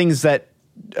things that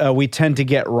we tend to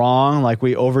get wrong, like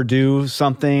we overdo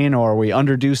something or we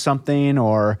underdo something,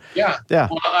 or yeah.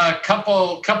 Well, a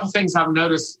couple things I've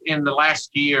noticed in the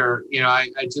last year.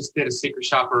 I just did a secret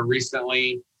shopper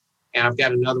recently, and I've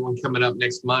got another one coming up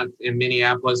next month in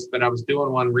Minneapolis. But I was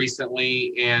doing one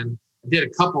recently, and I did a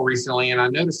couple recently, and I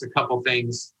noticed a couple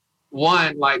things.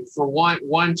 One, like for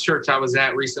one church I was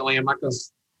at recently, I'm not going to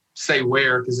say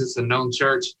where because it's a known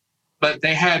church. But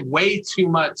they had way too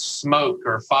much smoke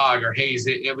or fog or haze.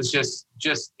 It was just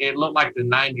it looked like the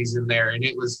 90s in there, and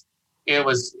it was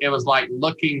like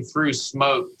looking through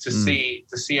smoke to see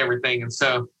everything. And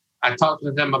so I talked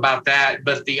with them about that.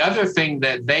 But the other thing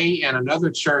that they and another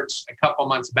church a couple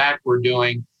months back were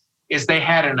doing is they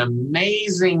had an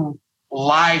amazing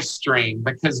live stream,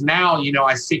 because now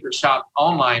I secret shop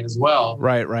online as well.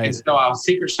 Right. And so I'll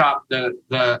secret shop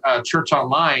the church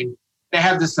online. They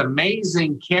have this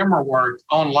amazing camera work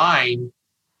online,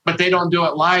 but they don't do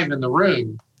it live in the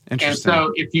room. And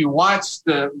so if you watch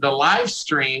the live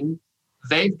stream,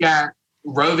 they've got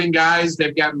roving guys,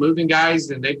 they've got moving guys,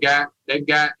 and they've got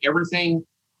everything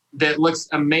that looks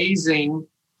amazing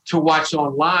to watch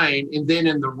online. And then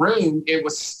in the room, it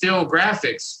was still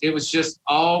graphics. It was just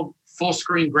all full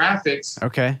screen graphics.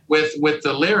 Okay. With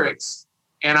the lyrics.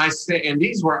 And I said, and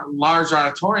these were large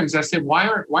auditoriums. I said, why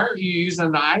aren't you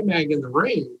using the iMac in the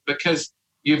room? Because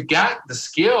you've got the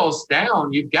skills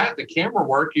down, you've got the camera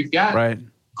work, you've got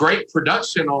great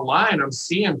production online. I'm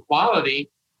seeing quality.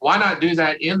 Why not do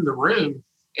that in the room?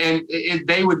 And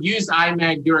they would use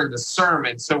iMac during the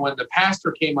sermon. So when the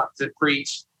pastor came up to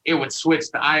preach, it would switch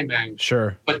to iMac.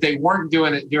 Sure. But they weren't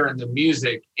doing it during the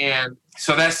music. And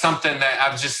so that's something that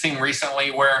I've just seen recently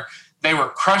where they were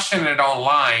crushing it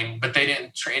online, but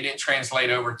it didn't translate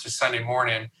over to Sunday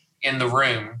morning in the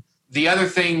room. The other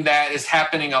thing that is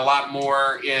happening a lot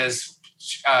more is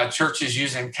churches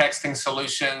using texting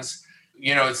solutions.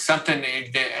 It's something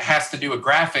that has to do with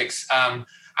graphics.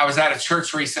 I was at a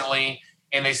church recently,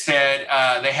 and they said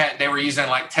they were using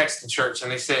like text in church,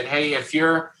 and they said, "Hey, if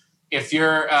you're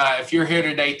here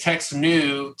today, text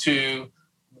new to."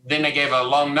 Then they gave a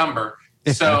long number.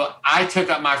 So I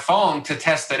took up my phone to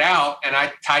test it out, and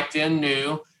I typed in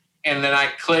new, and then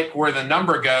I click where the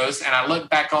number goes, and I look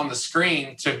back on the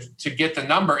screen to get the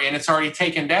number, and it's already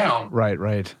taken down.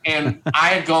 Right. And I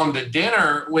had gone to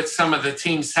dinner with some of the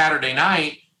team Saturday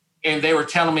night, and they were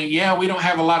telling me, yeah, we don't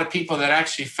have a lot of people that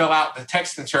actually fill out the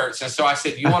text in church. And so I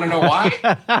said, you want to know why?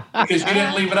 Because you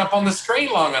didn't leave it up on the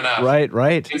screen long enough.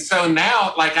 Right. And so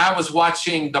now, like I was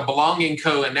watching the Belonging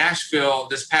Co. in Nashville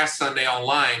this past Sunday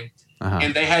online,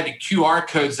 and they had the QR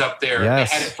codes up there.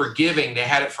 Yes. They had it for giving. They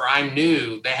had it for I'm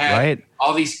New. They had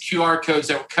all these QR codes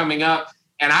that were coming up.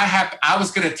 And I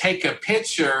was going to take a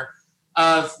picture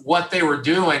of what they were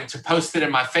doing to post it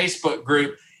in my Facebook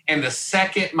group. And the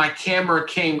second my camera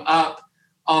came up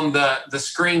on the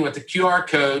screen with the QR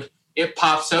code, it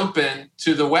pops open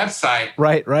to the website.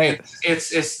 Right.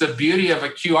 It's the beauty of a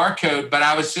QR code. But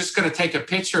I was just going to take a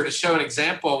picture to show an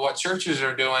example of what churches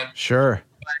are doing. Sure.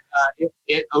 But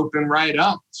it opened right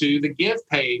up to the give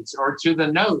page or to the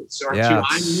notes or to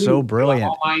I'm New, so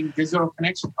brilliant. Online digital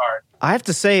connection card. I have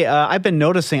to say, I've been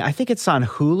noticing, I think it's on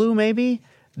Hulu maybe,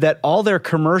 that all their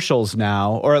commercials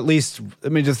now, or at least,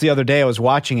 just the other day I was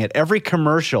watching it, every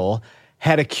commercial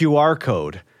had a QR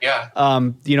code. Yeah.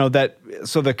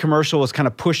 So the commercial was kind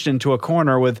of pushed into a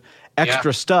corner with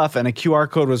extra stuff, and a QR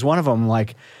code was one of them.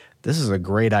 Like, this is a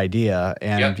great idea,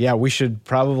 and we should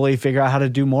probably figure out how to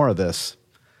do more of this.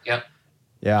 Yep.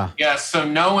 Yeah. So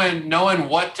knowing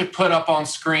what to put up on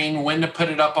screen, when to put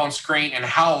it up on screen, and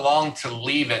how long to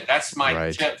leave it. That's my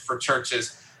tip for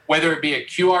churches. Whether it be a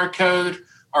QR code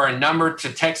or a number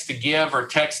to text to give, or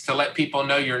text to let people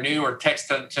know you're new, or text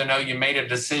to know you made a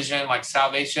decision like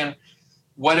salvation,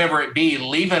 whatever it be,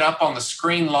 leave it up on the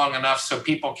screen long enough so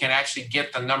people can actually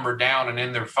get the number down and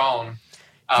in their phone.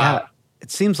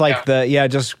 It seems like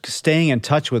just staying in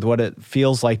touch with what it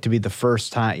feels like to be the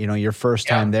first time, your first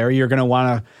time there. You're going to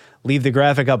want to leave the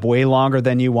graphic up way longer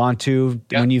than you want to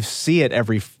when you see it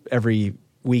every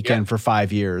weekend for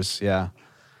 5 years. Yeah.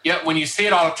 Yeah, when you see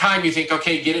it all the time, you think,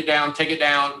 okay, get it down, take it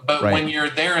down. But when you're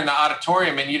there in the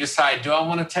auditorium and you decide, do I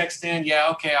want to text in? Yeah,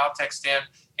 okay, I'll text in.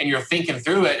 And you're thinking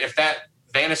through it. If that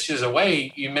vanishes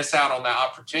away, you miss out on that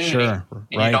opportunity and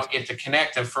you don't get to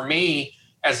connect. And for me,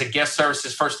 as a guest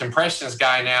services first impressions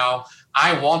guy now,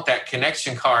 I want that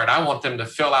connection card. I want them to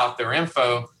fill out their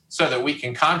info so that we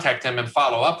can contact them and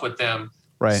follow up with them.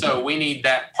 Right. So we need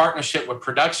that partnership with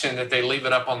production that they leave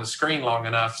it up on the screen long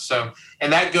enough. So,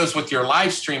 and that goes with your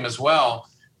live stream as well.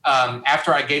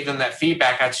 After I gave them that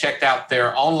feedback, I checked out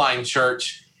their online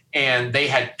church, and they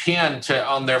had pinned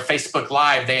on their Facebook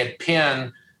Live, they had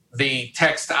pinned the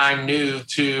text "I'm new"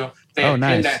 pinned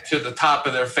that to the top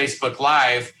of their Facebook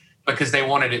Live because they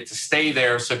wanted it to stay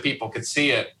there so people could see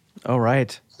it. Oh,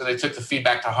 right. So they took the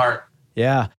feedback to heart.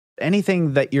 Yeah.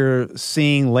 Anything that you're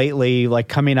seeing lately, like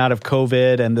coming out of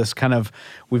COVID and this kind of,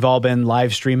 we've all been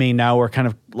live streaming now, we're kind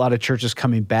of a lot of churches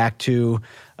coming back to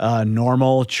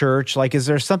normal church. Like, is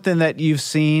there something that you've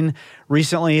seen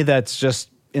recently that's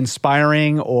just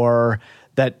inspiring, or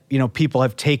that, people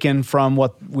have taken from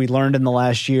what we learned in the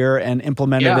last year and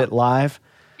implemented it live?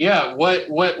 Yeah.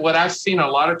 What I've seen a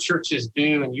lot of churches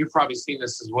do, and you've probably seen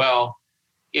this as well,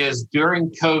 is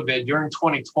during COVID, during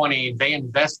 2020, they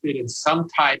invested in some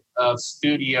type of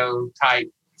studio type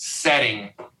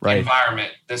setting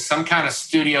environment. There's some kind of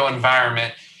studio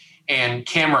environment and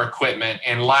camera equipment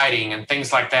and lighting and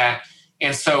things like that.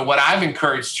 And so what I've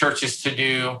encouraged churches to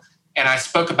do, and I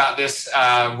spoke about this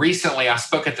recently, I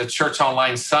spoke at the Church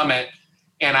Online Summit,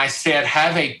 and I said,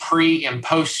 have a pre and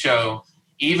post show,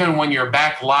 even when you're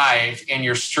back live and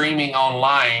you're streaming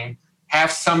online. Have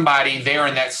somebody there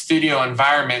in that studio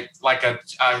environment, like a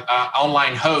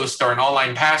online host or an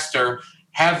online pastor,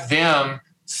 have them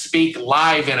speak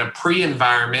live in a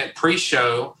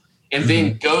pre-show, and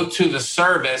then go to the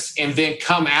service, and then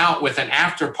come out with an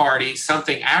after party,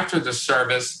 something after the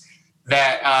service.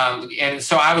 And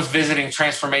so I was visiting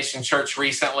Transformation Church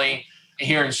recently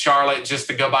here in Charlotte just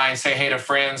to go by and say hey to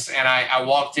friends, and I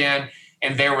walked in,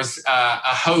 and there was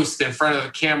a host in front of the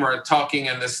camera talking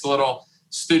in this little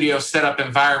studio setup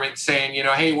environment saying,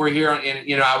 hey, we're here.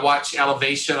 And, I watch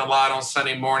Elevation a lot on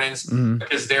Sunday mornings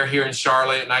because they're here in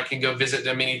Charlotte and I can go visit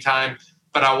them anytime.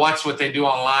 But I watch what they do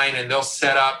online, and they'll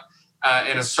set up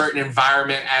in a certain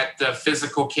environment at the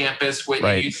physical campus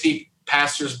where you see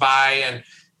passers-by and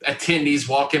attendees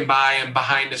walking by and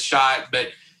behind the shot. But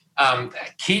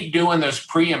keep doing those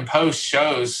pre and post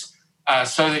shows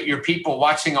so that your people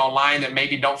watching online that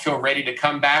maybe don't feel ready to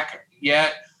come back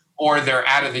yet, or they're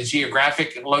out of the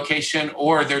geographic location,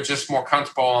 or they're just more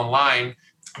comfortable online,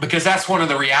 because that's one of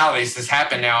the realities that's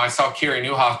happened now. I saw Carey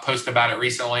Nieuwhof post about it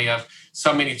recently, of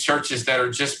so many churches that are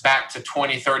just back to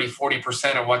 20, 30,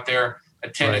 40% of what their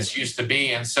attendance used to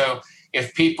be. And so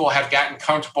if people have gotten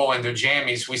comfortable in their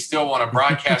jammies, we still want to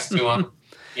broadcast to them.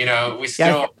 We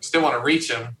still want to reach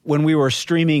them. When we were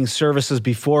streaming services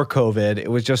before COVID, it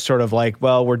was just sort of like,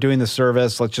 well, we're doing the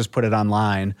service, let's just put it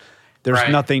online. There's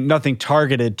nothing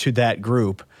targeted to that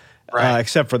group,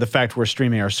 except for the fact we're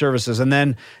streaming our services. And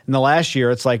then in the last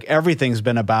year, it's like everything's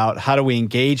been about how do we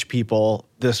engage people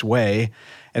this way.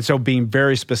 And so being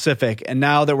very specific. And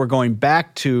now that we're going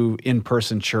back to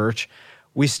in-person church,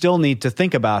 we still need to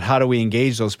think about how do we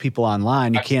engage those people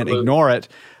online. You can't ignore it,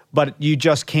 but you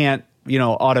just can't,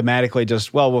 automatically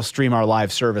just, we'll stream our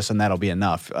live service and that'll be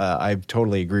enough. I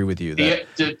totally agree with you.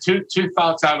 Two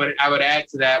thoughts I would add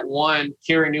to that. One,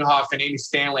 Carey Nieuwhof and Andy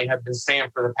Stanley have been saying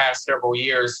for the past several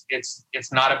years, it's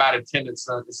not about attendance,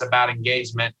 it's about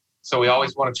engagement. So we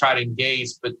always want to try to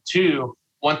engage. But two,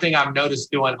 one thing I've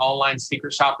noticed doing online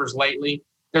secret shoppers lately,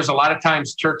 there's a lot of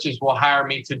times churches will hire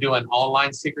me to do an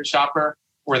online secret shopper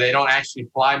where they don't actually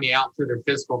fly me out to their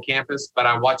physical campus, but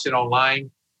I watch it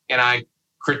online and I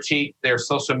critique their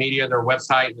social media, their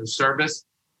website, their service.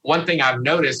 One thing I've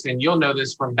noticed, and you'll know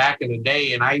this from back in the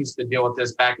day, and I used to deal with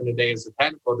this back in the day as a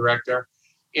technical director,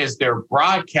 is their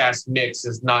broadcast mix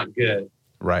is not good.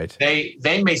 Right.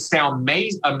 They may sound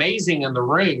amazing in the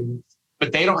room,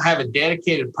 but they don't have a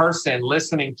dedicated person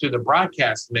listening to the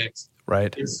broadcast mix.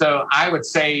 Right. And so I would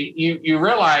say you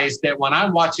realize that when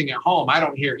I'm watching at home, I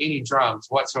don't hear any drums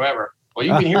whatsoever. Well,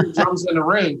 you can hear drums in the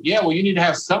room. Yeah, well, you need to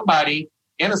have somebody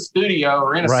in a studio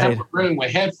or in a separate room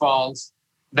with headphones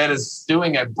that is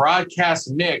doing a broadcast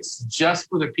mix just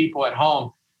for the people at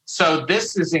home. So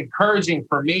this is encouraging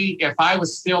for me. If I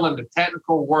was still in the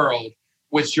technical world,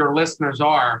 which your listeners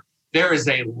are, there is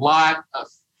a lot of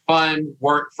fun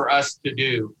work for us to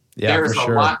do Yeah, there's for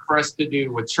sure. a lot for us to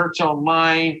do with Church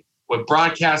Online, with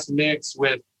Broadcast Mix,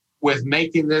 with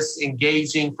making this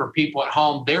engaging for people at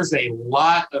home. There's a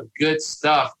lot of good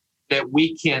stuff that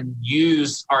we can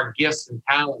use our gifts and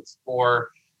talents for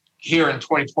here in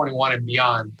 2021 and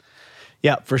beyond.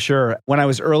 Yeah, for sure. When I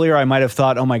was earlier, I might have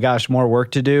thought, oh my gosh, more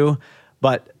work to do.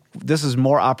 But this is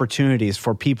more opportunities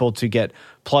for people to get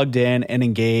plugged in and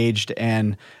engaged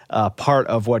and part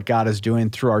of what God is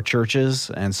doing through our churches.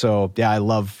 And so, yeah, I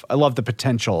love the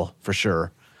potential for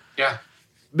sure. Yeah.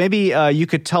 Maybe you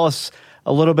could tell us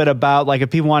a little bit about, like,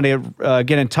 if people want to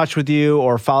get in touch with you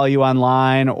or follow you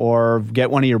online or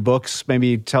get one of your books,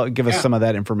 maybe give us some of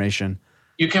that information.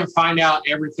 You can find out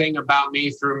everything about me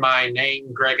through my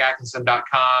name,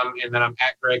 GregAtkinson.com, and then I'm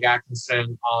at Greg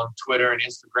Atkinson on Twitter and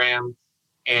Instagram,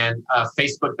 and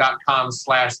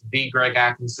Facebook.com/The Greg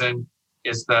Atkinson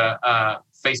is the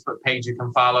Facebook page you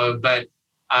can follow. But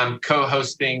I'm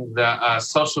co-hosting the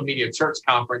Social Media Church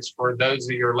Conference. For those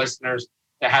of your listeners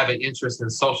that have an interest in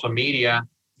social media,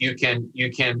 you can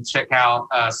check out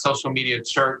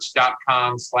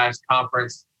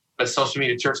socialmediachurch.com/conference. The Social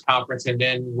Media Church Conference, and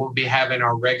then we'll be having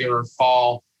our regular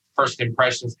fall First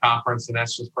Impressions Conference, and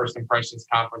that's just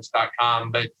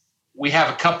firstimpressionsconference.com. But we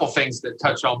have a couple things that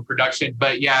touch on production.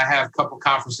 But yeah, I have a couple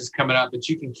conferences coming up, but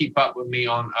you can keep up with me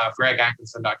on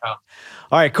GregAtkinson.com.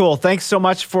 All right, cool. Thanks so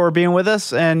much for being with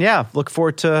us, and yeah, look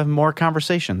forward to more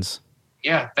conversations.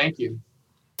 Yeah, thank you.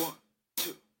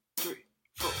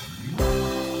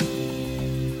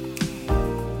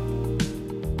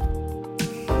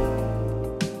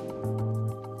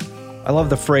 I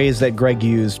love the phrase that Greg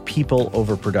used, people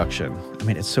over production. I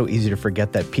mean, it's so easy to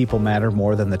forget that people matter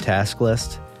more than the task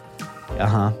list.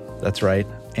 That's right.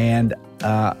 And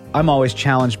I'm always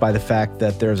challenged by the fact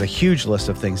that there's a huge list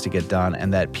of things to get done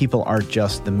and that people aren't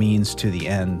just the means to the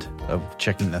end of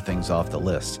checking the things off the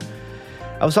list.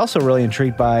 I was also really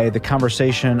intrigued by the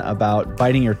conversation about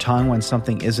biting your tongue when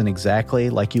something isn't exactly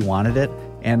like you wanted it,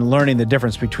 and learning the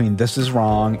difference between this is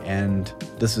wrong and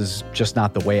this is just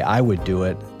not the way I would do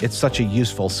it. It's such a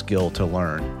useful skill to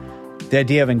learn. The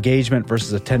idea of engagement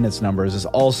versus attendance numbers is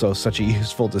also such a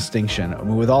useful distinction. I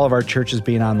mean, with all of our churches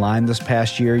being online this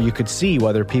past year, you could see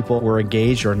whether people were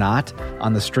engaged or not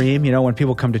on the stream. You know, when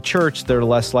people come to church, they're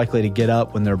less likely to get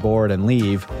up when they're bored and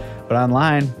leave. But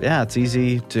online, yeah, it's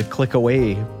easy to click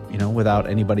away, without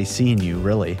anybody seeing you,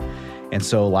 really. And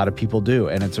so a lot of people do.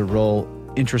 And it's a real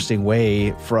interesting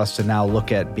way for us to now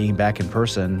look at being back in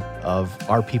person of,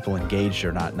 are people engaged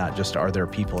or not just are there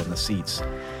people in the seats.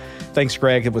 Thanks,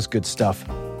 Greg. It was good stuff.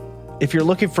 If you're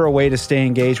looking for a way to stay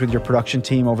engaged with your production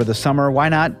team over the summer, why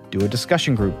not do a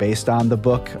discussion group based on the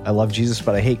book, I Love Jesus,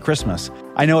 But I Hate Christmas?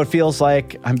 I know it feels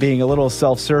like I'm being a little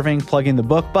self-serving, plugging the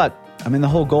book, but the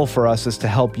whole goal for us is to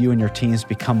help you and your teams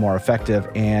become more effective.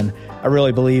 And I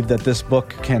really believe that this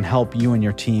book can help you and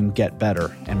your team get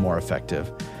better and more effective.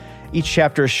 Each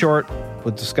chapter is short,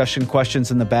 with discussion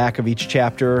questions in the back of each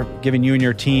chapter, giving you and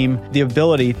your team the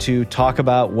ability to talk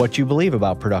about what you believe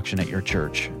about production at your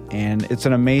church. And it's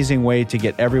an amazing way to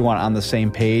get everyone on the same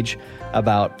page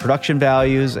about production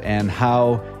values and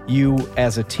how you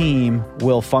as a team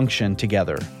will function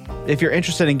together. If you're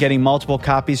interested in getting multiple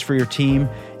copies for your team,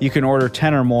 you can order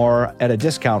 10 or more at a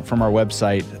discount from our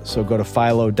website. So go to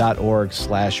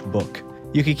philo.org/book.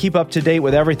 You can keep up to date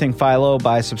with everything Philo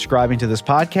by subscribing to this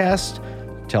podcast.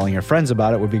 Telling your friends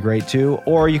about it would be great too.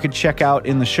 Or you could check out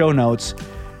in the show notes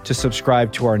to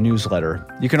subscribe to our newsletter.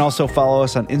 You can also follow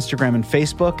us on Instagram and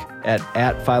Facebook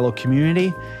at Philo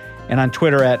Community and on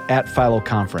Twitter at Philo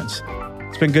Conference.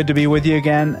 It's been good to be with you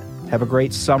again. Have a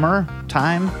great summer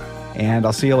time, and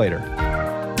I'll see you later.